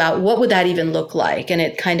is all about what would that even look like? And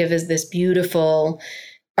it kind of is this beautiful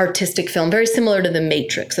artistic film, very similar to The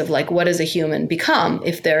Matrix, of like, what does a human become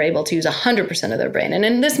if they're able to use 100% of their brain? And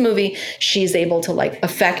in this movie, she's able to like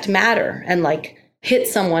affect matter and like hit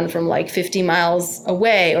someone from like 50 miles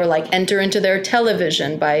away, or like enter into their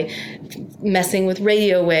television by messing with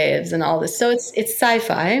radio waves and all this. So it's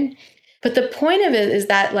sci-fi. But the point of it is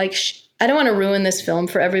that like, I don't want to ruin this film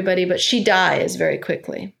for everybody, but she dies very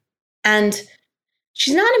quickly. And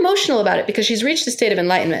she's not emotional about it because she's reached a state of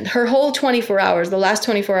enlightenment. Her whole 24 hours, the last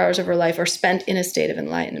 24 hours of her life, are spent in a state of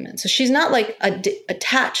enlightenment. So she's not like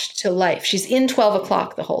attached to life. She's in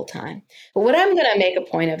 12:00 the whole time. But what I'm going to make a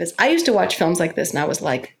point of is I used to watch films like this and I was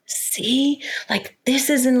like, see, like this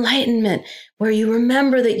is enlightenment, where you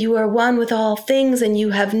remember that you are one with all things and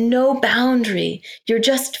you have no boundary. You're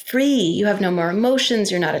just free. You have no more emotions.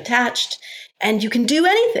 You're not attached and you can do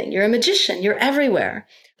anything. You're a magician. You're everywhere.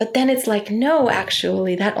 But then it's like, no,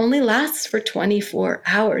 actually, that only lasts for 24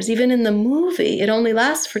 hours. Even in the movie, it only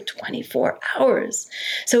lasts for 24 hours.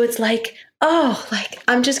 So it's like, oh, like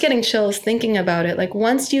I'm just getting chills thinking about it. Like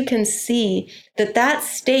once you can see that that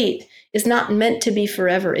state is not meant to be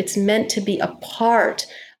forever, it's meant to be a part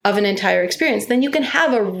of an entire experience, then you can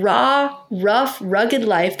have a raw, rough, rugged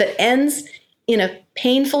life that ends in a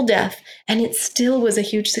painful death, and it still was a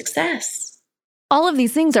huge success. all of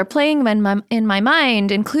these things are playing in my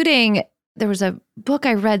mind, including there was a book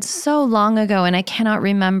I read so long ago, and I cannot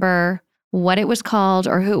remember what it was called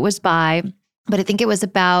or who it was by, but I think it was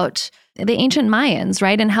about the ancient Mayans,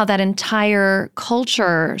 right? And how that entire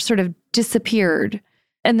culture sort of disappeared.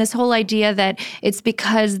 And this whole idea that it's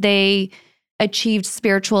because they achieved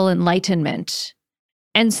spiritual enlightenment.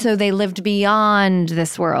 And so they lived beyond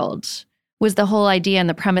this world was the whole idea and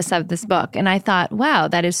the premise of this book. And I thought, wow,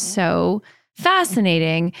 that is so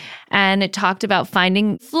fascinating. And it talked about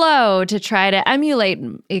finding flow to try to emulate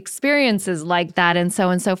experiences like that and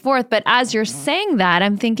so forth. But as you're saying that,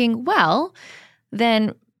 I'm thinking, well,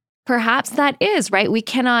 then perhaps that is, right? We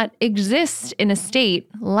cannot exist in a state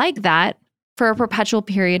like that for a perpetual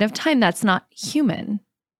period of time. That's not human.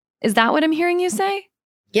 Is that what I'm hearing you say?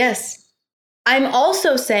 Yes. I'm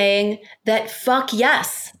also saying that fuck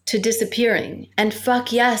yes to disappearing, and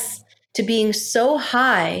fuck yes to being so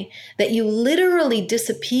high that you literally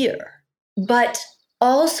disappear. But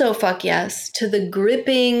also fuck yes to the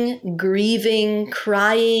gripping, grieving,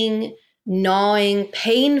 crying, gnawing,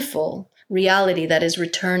 painful reality that is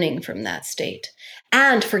returning from that state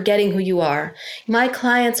and forgetting who you are. My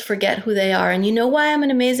clients forget who they are. And you know why I'm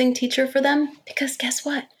an amazing teacher for them? Because guess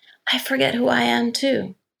what? I forget who I am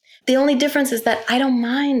too. The only difference is that I don't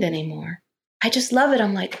mind anymore. I just love it.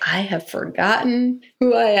 I'm like, I have forgotten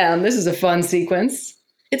who I am. This is a fun sequence.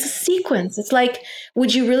 It's a sequence. It's like,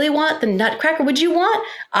 would you really want the Nutcracker? Would you want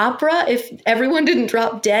opera if everyone didn't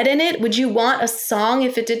drop dead in it? Would you want a song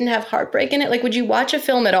if it didn't have heartbreak in it? Like, would you watch a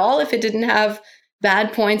film at all if it didn't have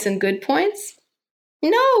bad points and good points?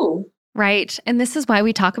 No. Right. And this is why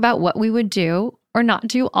we talk about what we would do or not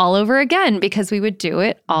do all over again, because we would do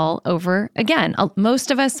it all over again.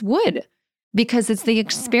 Most of us would, because it's the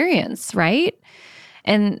experience, right?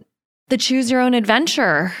 And the choose your own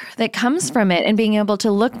adventure that comes from it, and being able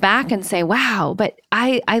to look back and say, wow, but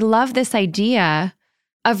I love this idea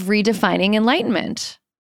of redefining enlightenment.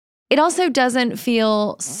 It also doesn't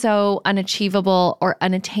feel so unachievable or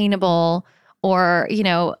unattainable or,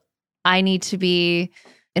 I need to be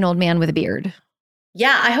an old man with a beard.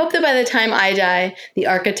 Yeah, I hope that by the time I die, the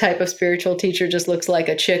archetype of spiritual teacher just looks like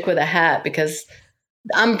a chick with a hat, because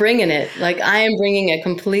I'm bringing it. Like, I am bringing a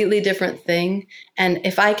completely different thing. And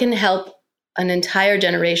if I can help an entire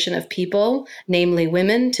generation of people, namely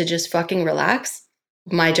women, to just fucking relax,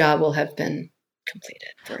 my job will have been completed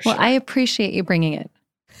for sure. Well, I appreciate you bringing it.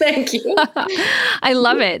 Thank you. I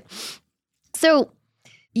love it. So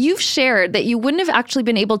you've shared that you wouldn't have actually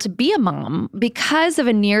been able to be a mom because of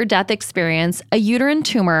a near-death experience, a uterine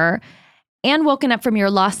tumor, and woken up from your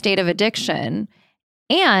lost state of addiction,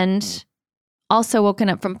 and also woken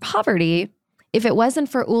up from poverty if it wasn't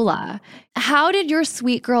for Ula. How did your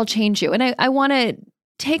sweet girl change you? And I want to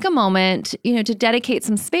take a moment, to dedicate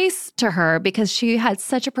some space to her, because she had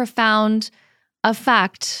such a profound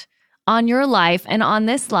effect on your life and on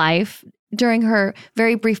this life during her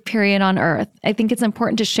very brief period on Earth. I think it's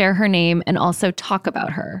important to share her name and also talk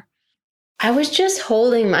about her. I was just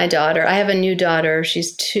holding my daughter. I have a new daughter.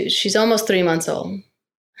 She's almost 3 months old.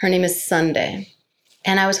 Her name is Sunday.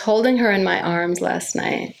 And I was holding her in my arms last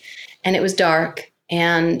night, and it was dark.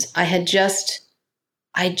 And I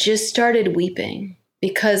just started weeping,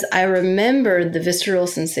 because I remembered the visceral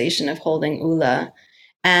sensation of holding Ula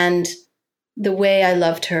and the way I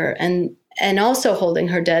loved her, and also holding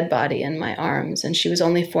her dead body in my arms. And she was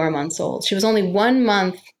only 4 months old. She was only 1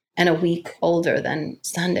 month and a week older than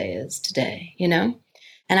Sunday is today,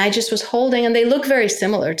 And I just was holding, and they look very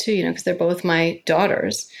similar too, because they're both my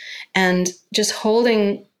daughters, and just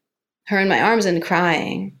holding her in my arms and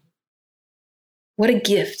crying. What a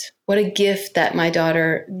gift. What a gift that my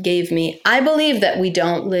daughter gave me. I believe that we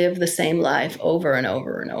don't live the same life over and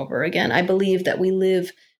over and over again. I believe that we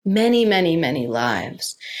live many, many, many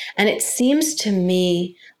lives. And it seems to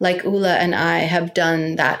me like Ula and I have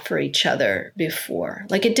done that for each other before.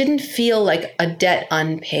 Like, it didn't feel like a debt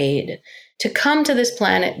unpaid. To come to this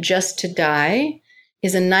planet just to die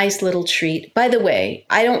is a nice little treat. By the way,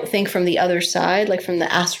 I don't think from the other side, like from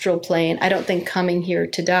the astral plane, I don't think coming here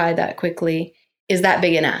to die that quickly is that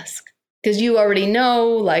big an ask. Because you already know,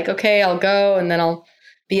 like, okay, I'll go, and then I'll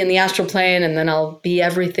be in the astral plane, and then I'll be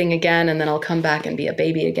everything again, and then I'll come back and be a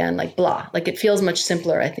baby again, like blah. Like, it feels much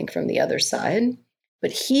simpler, I think, from the other side.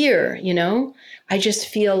 But here, I just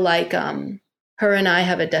feel like her and I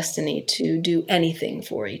have a destiny to do anything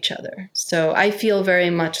for each other. So I feel very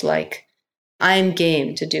much like I'm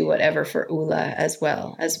game to do whatever for Ula as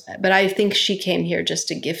well. But I think she came here just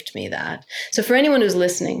to gift me that. So for anyone who's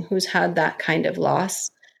listening, who's had that kind of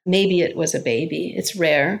loss, maybe it was a baby. It's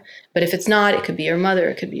rare. But if it's not, it could be your mother,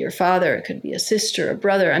 it could be your father, it could be a sister, a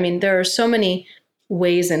brother. I mean, there are so many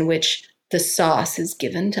ways in which the sauce is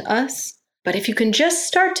given to us. But if you can just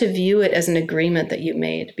start to view it as an agreement that you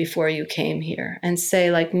made before you came here and say,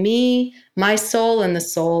 like, me, my soul and the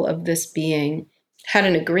soul of this being had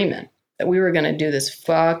an agreement that we were going to do this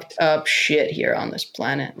fucked up shit here on this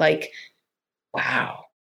planet. Like, wow.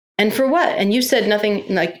 And for what? And you said nothing,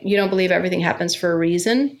 like, you don't believe everything happens for a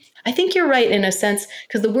reason. I think you're right in a sense,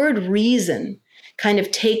 because the word reason kind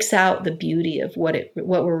of takes out the beauty of what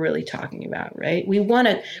we're really talking about, right? We want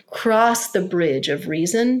to cross the bridge of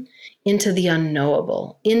reason into the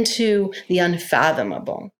unknowable, into the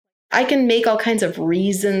unfathomable. I can make all kinds of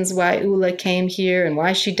reasons why Ula came here and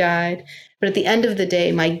why she died. But at the end of the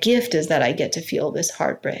day, my gift is that I get to feel this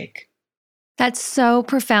heartbreak. That's so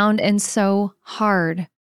profound and so hard.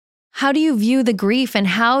 How do you view the grief, and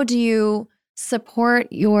how do you support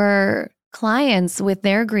your clients with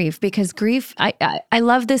their grief? Because grief, I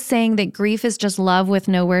love this saying that grief is just love with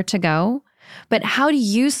nowhere to go. But how do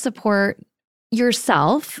you support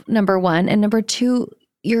yourself, number one, and number two,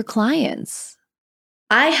 your clients?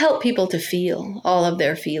 I help people to feel all of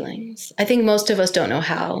their feelings. I think most of us don't know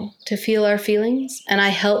how to feel our feelings, and I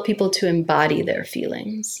help people to embody their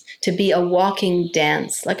feelings, to be a walking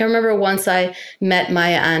dance. Like, I remember once I met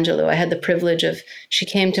Maya Angelou. I had the privilege of, she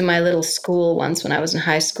came to my little school once when I was in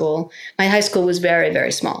high school. My high school was very,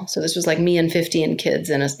 very small. So this was like me and 15 kids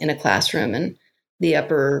in a classroom in the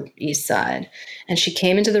Upper East Side. And she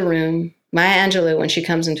came into the room. Maya Angelou, when she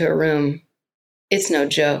comes into a room, it's no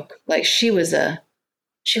joke. Like, she was a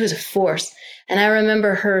force. And I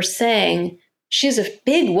remember her saying, she's a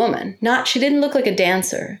big woman. She didn't look like a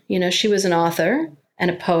dancer. You know, she was an author and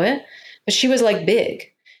a poet, but she was like big.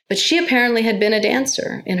 But she apparently had been a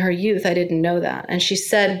dancer in her youth. I didn't know that. And she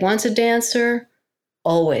said, once a dancer,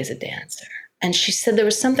 always a dancer. And she said there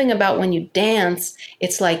was something about when you dance,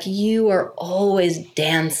 it's like you are always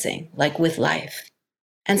dancing, like with life.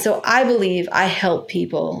 And so I believe I help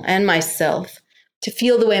people and myself to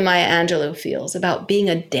feel the way Maya Angelou feels about being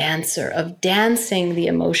a dancer, of dancing the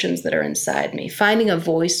emotions that are inside me, finding a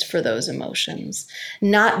voice for those emotions,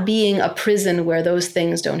 not being a prison where those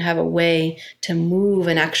things don't have a way to move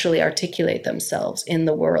and actually articulate themselves in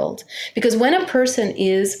the world. Because when a person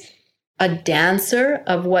is a dancer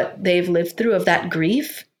of what they've lived through, of that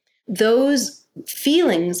grief, those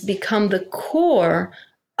feelings become the core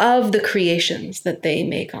of the creations that they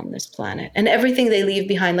make on this planet and everything they leave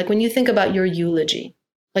behind. Like, when you think about your eulogy,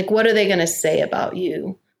 like, what are they going to say about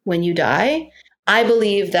you when you die? I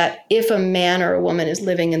believe that if a man or a woman is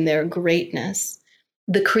living in their greatness,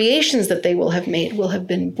 the creations that they will have made will have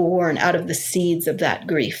been born out of the seeds of that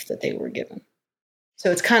grief that they were given. So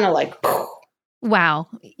it's kind of like, wow.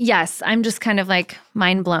 Yes. I'm just kind of like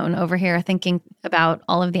mind blown over here thinking about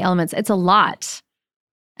all of the elements. It's a lot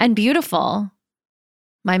and beautiful.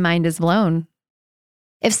 My mind is blown.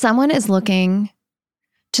 If someone is looking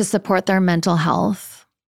to support their mental health,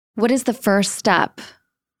 what is the first step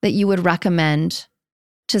that you would recommend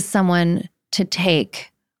to someone to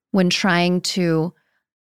take when trying to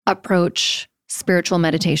approach spiritual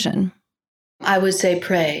meditation? I would say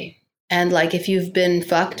pray. And like, if you've been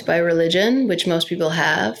fucked by religion, which most people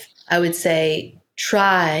have, I would say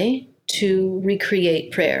try to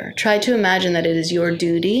recreate prayer. Try to imagine that it is your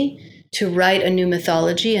duty to write a new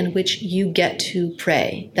mythology in which you get to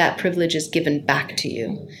pray. That privilege is given back to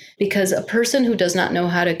you. Because a person who does not know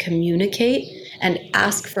how to communicate and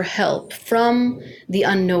ask for help from the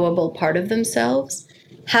unknowable part of themselves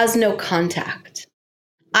has no contact.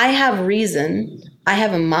 I have reason, I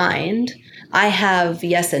have a mind, I have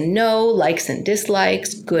yes and no, likes and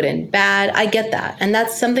dislikes, good and bad. I get that. And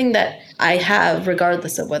that's something that I have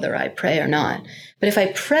regardless of whether I pray or not. But if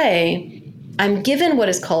I pray, I'm given what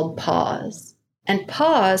is called pause. And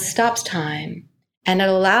pause stops time. And it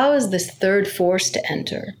allows this third force to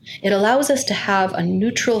enter. It allows us to have a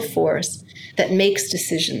neutral force that makes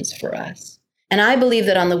decisions for us. And I believe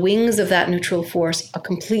that on the wings of that neutral force, a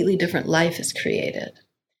completely different life is created.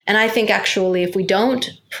 And I think actually, if we don't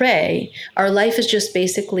pray, our life is just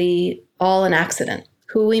basically all an accident.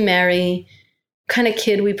 Who we marry, kind of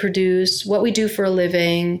kid we produce, what we do for a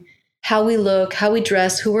living, how we look, how we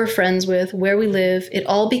dress, who we're friends with, where we live, it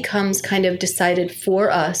all becomes kind of decided for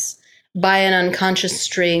us by an unconscious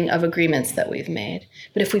string of agreements that we've made.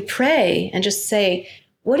 But if we pray and just say,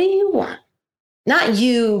 what do you want? Not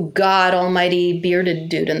you, God Almighty, bearded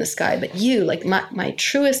dude in the sky, but you, like my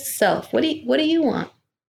truest self. What do you want?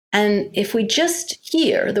 And if we just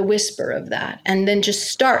hear the whisper of that and then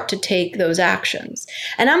just start to take those actions.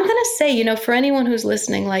 And I'm going to say, for anyone who's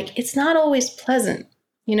listening, like, it's not always pleasant.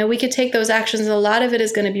 We could take those actions. A lot of it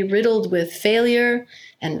is going to be riddled with failure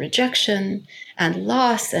and rejection and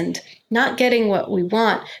loss and not getting what we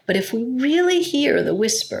want. But if we really hear the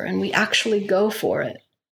whisper and we actually go for it,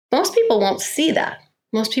 most people won't see that.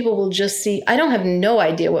 Most people will just see, I don't have no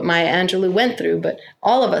idea what Maya Angelou went through, but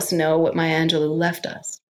all of us know what Maya Angelou left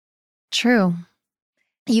us. True.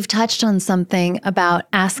 You've touched on something about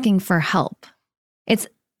asking for help. It's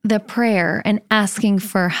the prayer and asking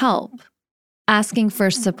for help, asking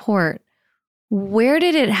for support. Where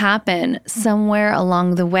did it happen somewhere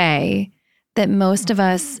along the way that most of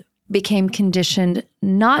us became conditioned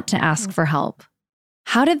not to ask for help?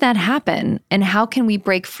 How did that happen? And how can we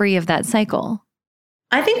break free of that cycle?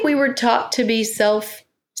 I think we were taught to be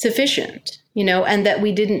self-sufficient, and that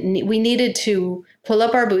we needed to pull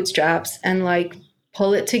up our bootstraps and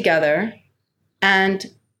pull it together and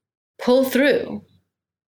pull through.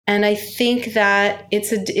 And I think that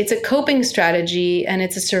it's a coping strategy and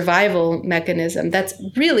it's a survival mechanism that's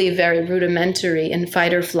really very rudimentary in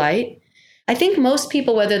fight or flight. I think most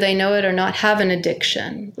people, whether they know it or not, have an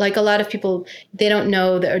addiction. Like a lot of people, they don't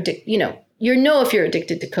know if you're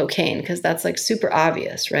addicted to cocaine because that's super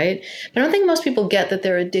obvious, right? But I don't think most people get that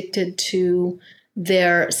they're addicted to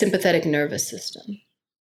their sympathetic nervous system.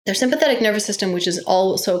 Their sympathetic nervous system, which is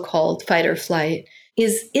also called fight or flight,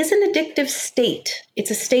 is an addictive state. It's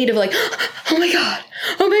a state of oh my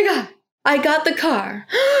God, I got the car.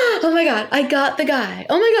 Oh my God, I got the guy.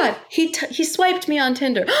 Oh my God, he swiped me on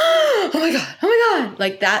Tinder. Oh my God,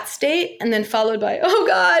 like that state, and then followed by, oh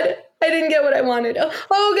God, I didn't get what I wanted.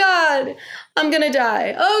 Oh God, I'm gonna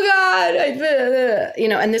die. Oh God,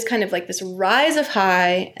 and this kind of this rise of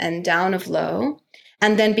high and down of low.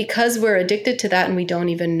 And then because we're addicted to that and we don't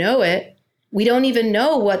even know it, we don't even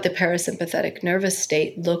know what the parasympathetic nervous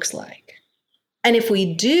state looks like. And if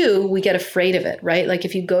we do, we get afraid of it, right? Like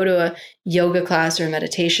if you go to a yoga class or a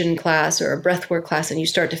meditation class or a breathwork class and you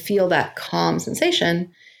start to feel that calm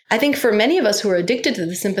sensation, I think for many of us who are addicted to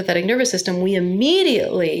the sympathetic nervous system, we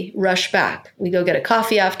immediately rush back. We go get a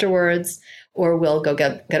coffee afterwards, or we'll go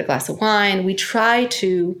get a glass of wine. We try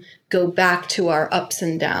to go back to our ups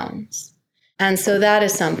and downs. And so that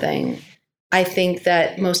is something I think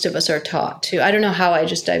that most of us are taught to. I don't know how I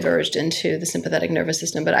just diverged into the sympathetic nervous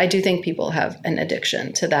system, but I do think people have an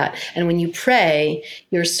addiction to that. And when you pray,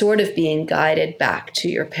 you're sort of being guided back to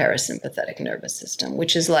your parasympathetic nervous system,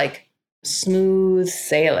 which is like smooth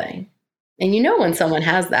sailing. And when someone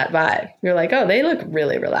has that vibe, you're like, oh, they look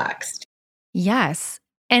really relaxed. Yes.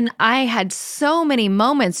 And I had so many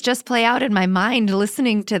moments just play out in my mind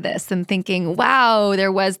listening to this and thinking, wow,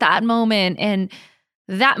 there was that moment and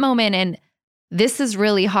this is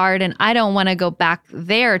really hard and I don't want to go back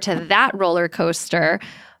there to that roller coaster.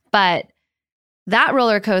 But that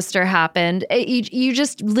roller coaster happened. You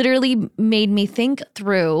just literally made me think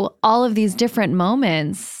through all of these different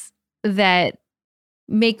moments that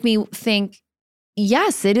make me think,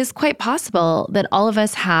 yes, it is quite possible that all of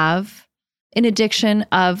us have an addiction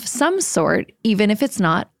of some sort, even if it's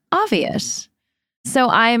not obvious. So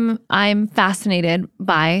I'm fascinated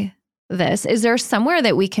by this. Is there somewhere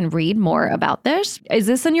that we can read more about this? Is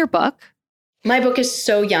this in your book? My book is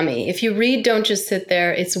so yummy. If you read, don't just sit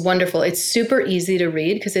there. It's wonderful. It's super easy to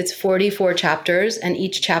read because it's 44 chapters and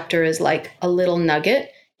each chapter is like a little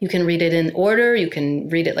nugget. You can read it in order. You can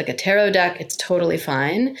read it like a tarot deck. It's totally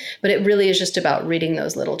fine. But it really is just about reading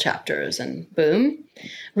those little chapters and boom.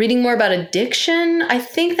 Reading more about addiction, I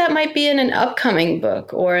think that might be in an upcoming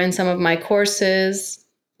book or in some of my courses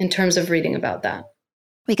in terms of reading about that.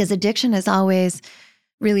 Because addiction is always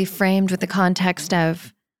really framed with the context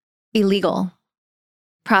of illegal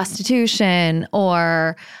prostitution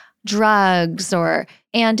or drugs or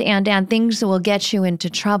and things that will get you into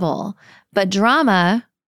trouble. But drama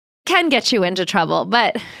can get you into trouble,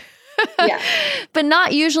 but yeah. But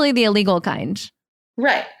not usually the illegal kind.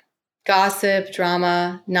 Right. Gossip,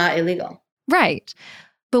 drama, not illegal. Right.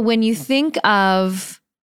 But when you think of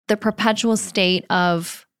the perpetual state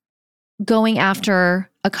of going after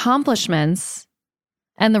accomplishments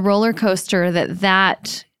and the roller coaster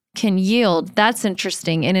that can yield, that's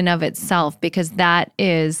interesting in and of itself because that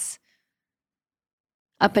is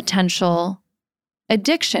a potential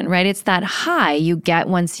addiction, right? It's that high you get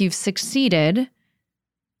once you've succeeded.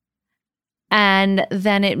 And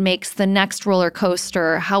then it makes the next roller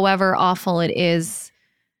coaster, however awful it is,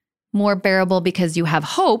 more bearable because you have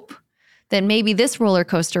hope that maybe this roller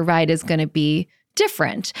coaster ride is going to be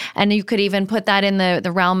different. And you could even put that in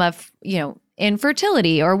the realm of,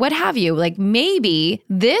 infertility or what have you. Like maybe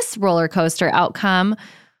this roller coaster outcome,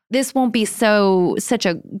 this won't be such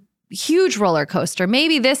a huge roller coaster.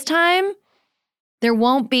 Maybe this time there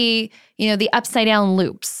won't be, the upside down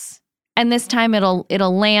loops. And this time it'll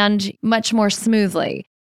land much more smoothly.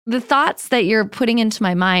 The thoughts that you're putting into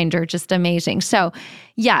my mind are just amazing. So,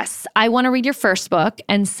 yes, I want to read your first book.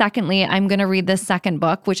 And secondly, I'm going to read the second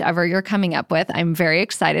book, whichever you're coming up with. I'm very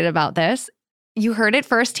excited about this. You heard it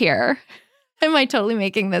first here. Am I totally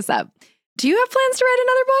making this up? Do you have plans to write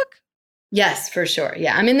another book? Yes, for sure.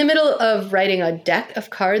 Yeah. I'm in the middle of writing a deck of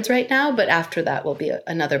cards right now, but after that will be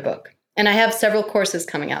another book. And I have several courses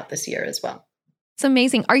coming out this year as well. It's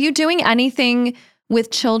amazing. Are you doing anything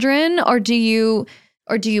with children, or do you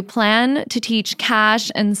plan to teach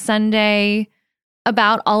Cash and Sunday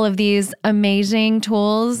about all of these amazing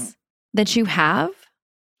tools that you have?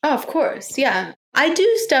 Oh, of course. Yeah. I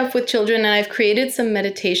do stuff with children, and I've created some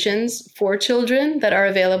meditations for children that are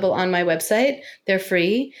available on my website. They're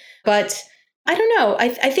free. But I don't know.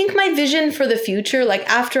 I think my vision for the future, like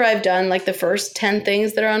after I've done like the first 10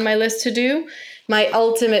 things that are on my list to do, my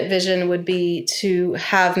ultimate vision would be to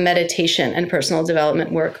have meditation and personal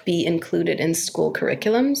development work be included in school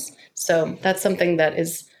curriculums. So that's something that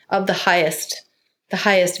is of the highest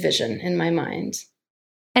vision in my mind.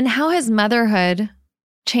 And how has motherhood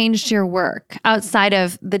changed your work outside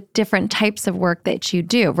of the different types of work that you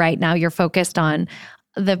do? Right now, you're focused on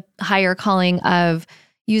the higher calling of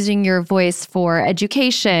using your voice for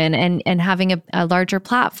education and having a larger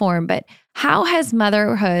platform. But how has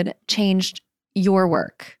motherhood changed your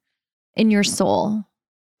work in your soul?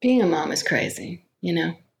 Being a mom is crazy,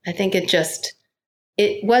 I think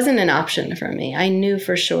it wasn't an option for me. I knew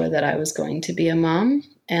for sure that I was going to be a mom,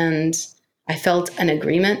 and I felt an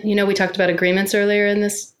agreement. We talked about agreements earlier in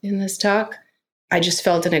this talk. I just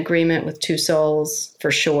felt an agreement with two souls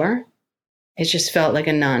for sure. It just felt like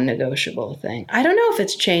a non-negotiable thing. I don't know if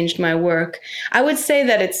it's changed my work. I would say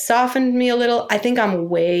that it's softened me a little. I think I'm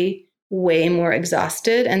way, way more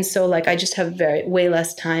exhausted. And so like, I just have way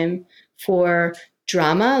less time for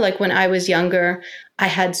drama. Like when I was younger, I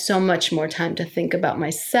had so much more time to think about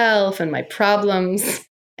myself and my problems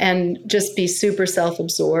and just be super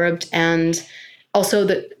self-absorbed. And also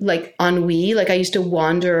like ennui, like I used to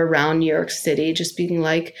wander around New York City, just being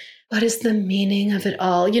like, what is the meaning of it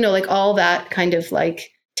all? Like all that kind of like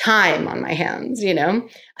time on my hands,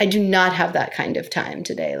 I do not have that kind of time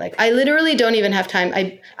today. Like I literally don't even have time.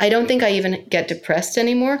 I don't think I even get depressed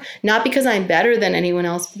anymore. Not because I'm better than anyone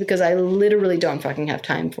else, but because I literally don't fucking have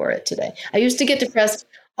time for it today. I used to get depressed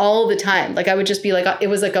all the time. Like I would just be like, it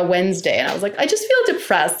was like a Wednesday and I was like, I just feel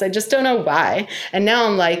depressed. I just don't know why. And now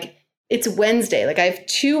I'm like, it's Wednesday. Like I have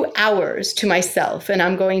 2 hours to myself and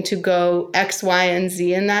I'm going to go X, Y, and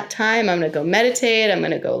Z in that time. I'm going to go meditate. I'm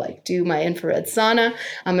going to go like do my infrared sauna.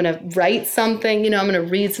 I'm going to write something, I'm going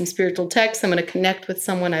to read some spiritual texts. I'm going to connect with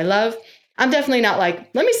someone I love. I'm definitely not like,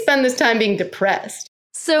 let me spend this time being depressed.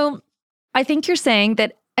 So I think you're saying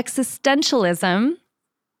that existentialism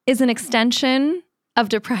is an extension of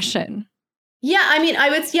depression. Yeah, I mean,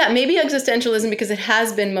 maybe existentialism, because it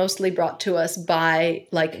has been mostly brought to us by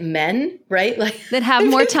like men, right? Like that have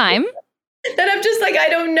more time. That I'm just like, I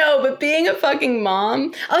don't know, but being a fucking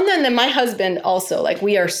mom. Oh, and then my husband also, like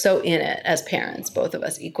we are so in it as parents, both of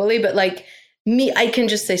us equally. But like me, I can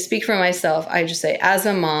just say, speak for myself. I just say, as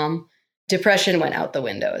a mom, depression went out the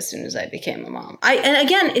window as soon as I became a mom. And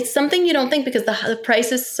again, it's something you don't think because the price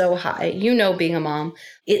is so high. Being a mom,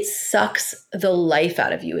 it sucks the life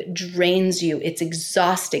out of you. It drains you. It's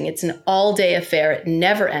exhausting. It's an all-day affair. It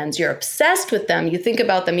never ends. You're obsessed with them. You think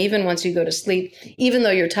about them even once you go to sleep, even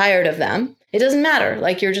though you're tired of them. It doesn't matter.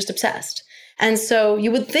 Like you're just obsessed. And so you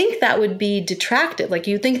would think that would be detractive. Like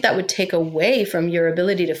you think that would take away from your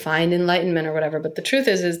ability to find enlightenment or whatever. But the truth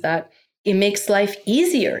is that it makes life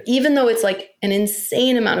easier. Even though it's like an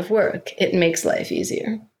insane amount of work, it makes life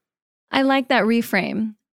easier. I like that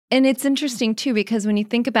reframe. And it's interesting too, because when you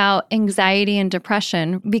think about anxiety and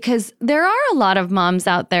depression, because there are a lot of moms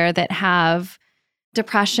out there that have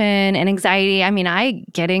depression and anxiety. I mean, I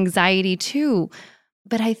get anxiety too,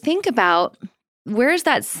 but I think about where is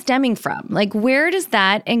that stemming from? Like, where does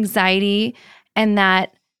that anxiety and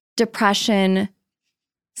that depression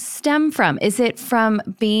stem from? Is it from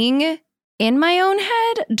being in my own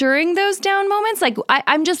head during those down moments? Like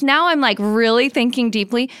I'm like really thinking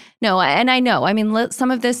deeply. No, and I know, I mean, some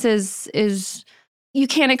of this is you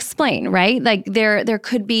can't explain, right? Like there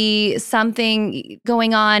could be something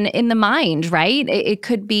going on in the mind, right? It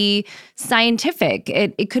could be scientific.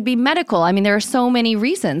 It could be medical. I mean, there are so many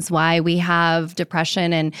reasons why we have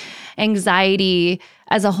depression and anxiety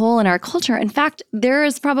as a whole in our culture. In fact, there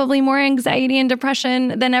is probably more anxiety and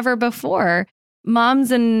depression than ever before, moms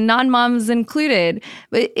and non-moms included.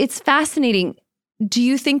 But it's fascinating. Do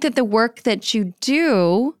you think that the work that you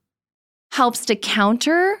do helps to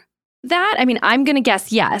counter that? I mean, I'm going to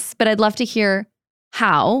guess yes, but I'd love to hear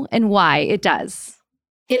how and why it does.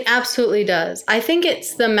 It absolutely does. I think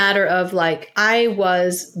it's the matter of like, I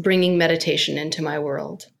was bringing meditation into my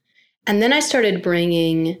world. And then I started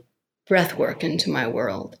bringing breath work into my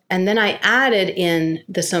world. And then I added in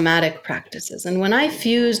the somatic practices. And when I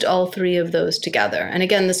fused all three of those together, and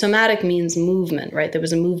again, the somatic means movement, right? There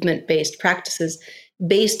was a movement-based practices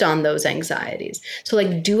based on those anxieties. So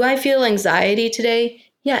like, do I feel anxiety today?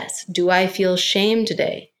 Yes. Do I feel shame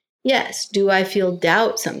today? Yes. Do I feel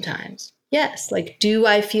doubt sometimes? Yes. Like, do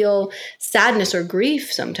I feel sadness or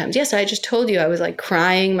grief sometimes? Yes. I just told you I was like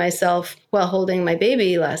crying myself while holding my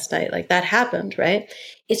baby last night. Like that happened, right?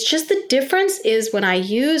 It's just the difference is when I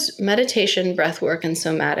use meditation, breath work, and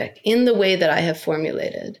somatic in the way that I have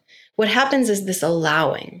formulated, what happens is this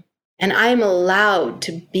allowing, and I'm allowed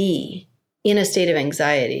to be in a state of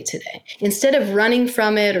anxiety today. Instead of running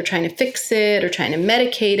from it or trying to fix it or trying to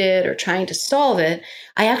medicate it or trying to solve it,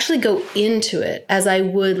 I actually go into it as I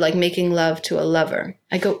would like making love to a lover.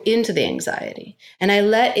 I go into the anxiety and I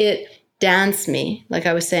let it dance me, like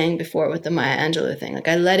I was saying before with the Maya Angelou thing. Like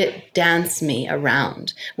I let it dance me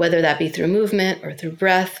around, whether that be through movement or through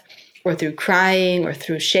breath or through crying or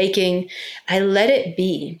through shaking. I let it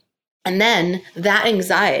be. And then that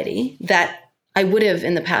anxiety that I would have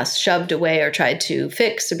in the past shoved away or tried to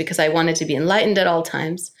fix because I wanted to be enlightened at all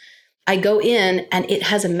times, I go in and it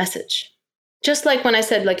has a message. Just like when I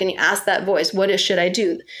said, like, and you ask that voice, what should I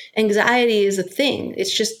do? Anxiety is a thing.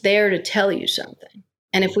 It's just there to tell you something.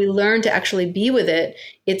 And if we learn to actually be with it,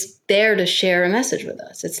 it's there to share a message with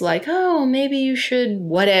us. It's like, oh, maybe you should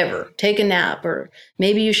whatever, take a nap, or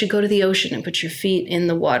maybe you should go to the ocean and put your feet in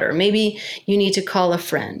the water. Maybe you need to call a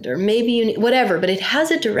friend, or maybe you need whatever, but it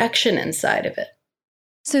has a direction inside of it.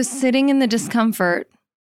 So sitting in the discomfort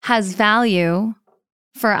has value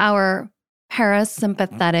for our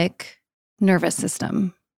parasympathetic nervous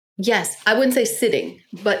system. Yes, I wouldn't say sitting,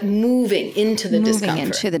 but moving into the discomfort. Moving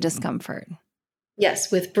into the discomfort.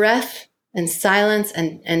 Yes, with breath and silence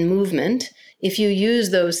and movement, if you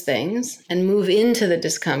use those things and move into the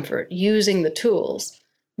discomfort using the tools,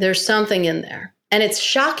 there's something in there. And it's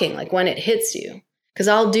shocking, like when it hits you, because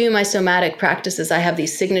I'll do my somatic practices. I have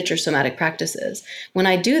these signature somatic practices. When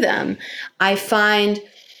I do them, I find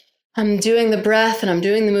I'm doing the breath and I'm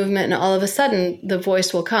doing the movement, and all of a sudden the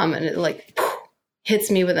voice will come and it like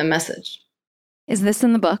hits me with a message. Is this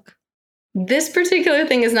in the book? This particular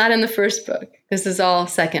thing is not in the first book. This is all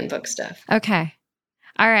second book stuff. Okay.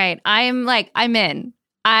 All right. I'm in.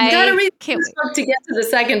 You got to read the first book to get to the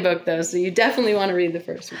second book, though. So you definitely want to read the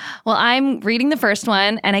first one. Well, I'm reading the first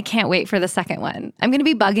one and I can't wait for the second one. I'm going to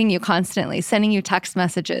be bugging you constantly, sending you text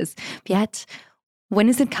messages. Biet, when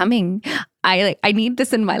is it coming? I need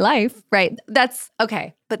this in my life, right? That's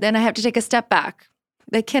okay. But then I have to take a step back.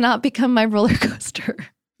 That cannot become my roller coaster.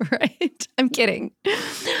 Right? I'm kidding.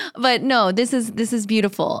 But no, this is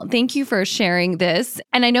beautiful. Thank you for sharing this.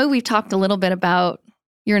 And I know we've talked a little bit about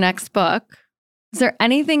your next book. Is there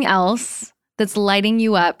anything else that's lighting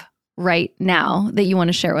you up right now that you want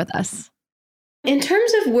to share with us? In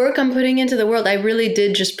terms of work I'm putting into the world, I really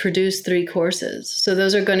did just produce 3 courses. So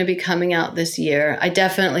those are going to be coming out this year. I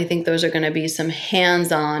definitely think those are going to be some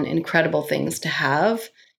hands-on, incredible things to have.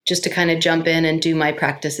 Just to kind of jump in and do my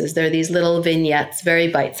practices. There are these little vignettes, very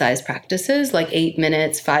bite-sized practices, like 8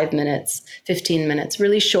 minutes, 5 minutes, 15 minutes,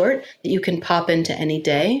 really short that you can pop into any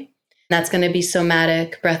day. That's going to be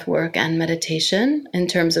somatic, breath work, and meditation in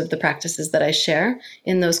terms of the practices that I share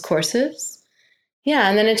in those courses. Yeah,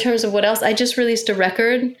 and then in terms of what else, I just released a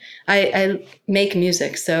record. I make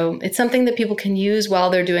music, so it's something that people can use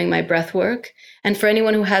while they're doing my breath work. And for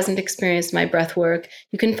anyone who hasn't experienced my breath work,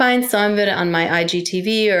 you can find some of it on my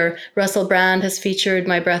IGTV, or Russell Brand has featured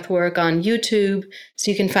my breath work on YouTube,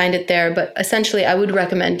 so you can find it there. But essentially, I would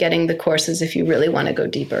recommend getting the courses if you really want to go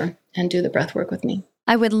deeper and do the breath work with me.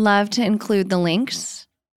 I would love to include the links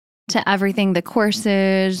to everything, the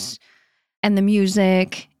courses and the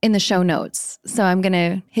music in the show notes. So I'm going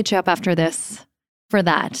to hit you up after this for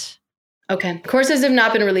that. Okay. Courses have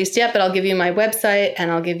not been released yet, but I'll give you my website and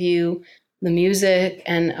I'll give you the music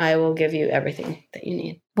and I will give you everything that you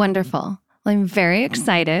need. Wonderful. Well, I'm very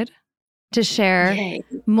excited to share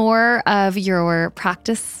more of your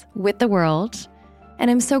practice with the world. And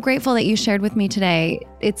I'm so grateful that you shared with me today.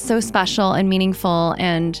 It's so special and meaningful,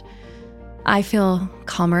 and I feel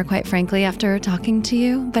calmer, quite frankly, after talking to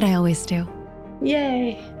you, but I always do.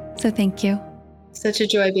 Yay. So thank you. Such a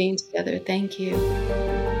joy being together. Thank you.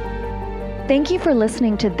 Thank you for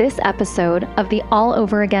listening to this episode of the All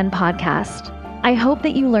Over Again podcast. I hope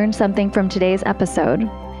that you learned something from today's episode.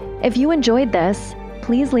 If you enjoyed this,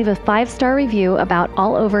 please leave a 5-star review about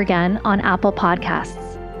All Over Again on Apple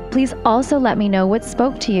Podcasts. Please also let me know what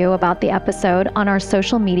spoke to you about the episode on our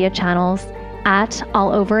social media channels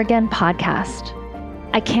 @AllOverAgain Podcast.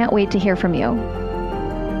 I can't wait to hear from you.